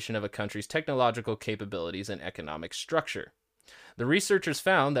consideration of a country's technological capabilities and economic structure. The researchers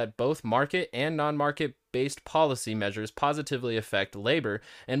found that both market and non-market based policy measures positively affect labor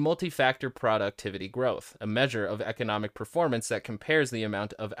and multi-factor productivity growth, a measure of economic performance that compares the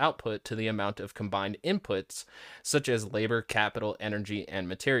amount of output to the amount of combined inputs, such as labor, capital, energy, and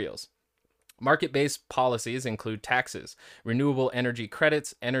materials. Market-based policies include taxes, renewable energy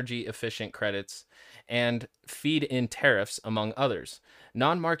credits, energy-efficient credits, and feed-in tariffs, among others.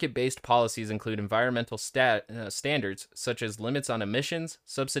 Non-market-based policies include environmental standards, such as limits on emissions,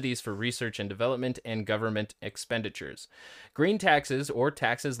 subsidies for research and development, and government expenditures. Green taxes, or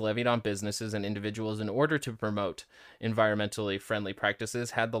taxes levied on businesses and individuals in order to promote environmentally friendly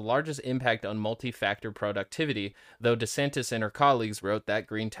practices, had the largest impact on multi-factor productivity, though DeSantis and her colleagues wrote that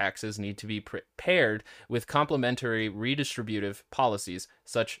green taxes need to be paired with complementary redistributive policies,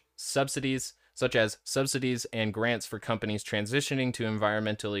 such as subsidies and grants for companies transitioning to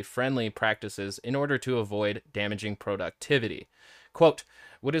environmentally friendly practices in order to avoid damaging productivity. Quote,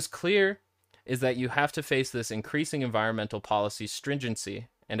 what is clear is that you have to face this increasing environmental policy stringency,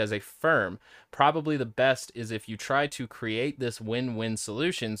 and as a firm, probably the best is if you try to create this win-win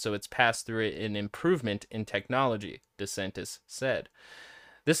solution so it's passed through an improvement in technology, DeSantis said.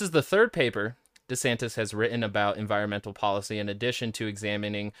 This is the third paper DeSantis has written about environmental policy. In addition to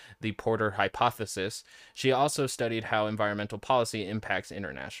examining the Porter hypothesis, she also studied how environmental policy impacts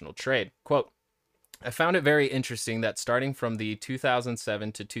international trade. Quote, I found it very interesting that starting from the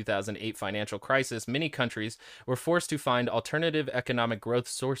 2007 to 2008 financial crisis, many countries were forced to find alternative economic growth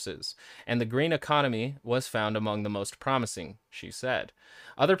sources, and the green economy was found among the most promising, she said.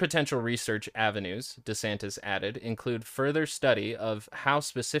 Other potential research avenues, DeSantis added, include further study of how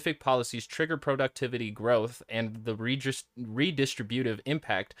specific policies trigger productivity growth and the redistributive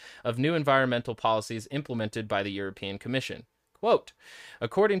impact of new environmental policies implemented by the European Commission. Quote,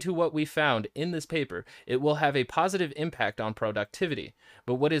 according to what we found in this paper, it will have a positive impact on productivity,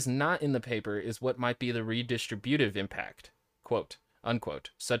 but what is not in the paper is what might be the redistributive impact, quote, unquote,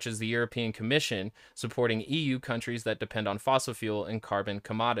 such as the European Commission supporting EU countries that depend on fossil fuel and carbon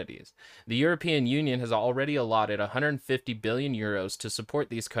commodities. The European Union has already allotted 150 billion euros to support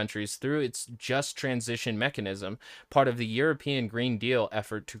these countries through its Just Transition mechanism, part of the European Green Deal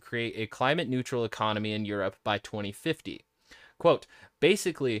effort to create a climate-neutral economy in Europe by 2050. Quote,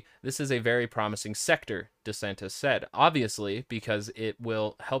 basically, this is a very promising sector, DeSantis said, obviously because it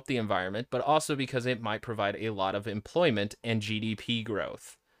will help the environment, but also because it might provide a lot of employment and GDP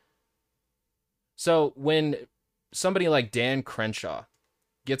growth. So when somebody like Dan Crenshaw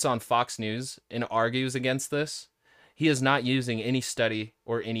gets on Fox News and argues against this, he is not using any study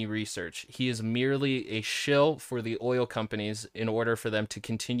or any research. He is merely a shill for the oil companies in order for them to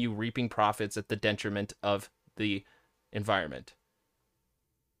continue reaping profits at the detriment of the environment.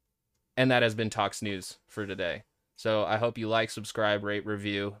 And that has been Tox News for today. So I hope you like, subscribe, rate,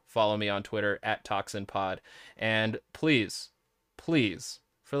 review, follow me on Twitter at ToxinPod. And please, please,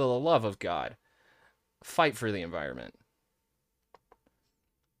 for the love of God, fight for the environment.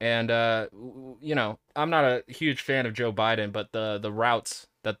 And, you know, I'm not a huge fan of Joe Biden, but the routes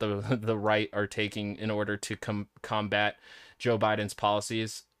that the right are taking in order to combat Joe Biden's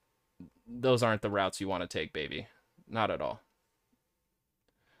policies, those aren't the routes you want to take, baby. Not at all.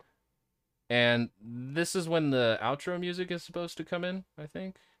 And this is when the outro music is supposed to come in, I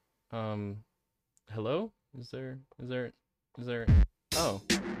think. Hello? Is there? Oh.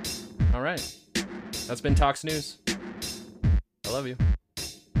 All right. That's been Tox News. I love you.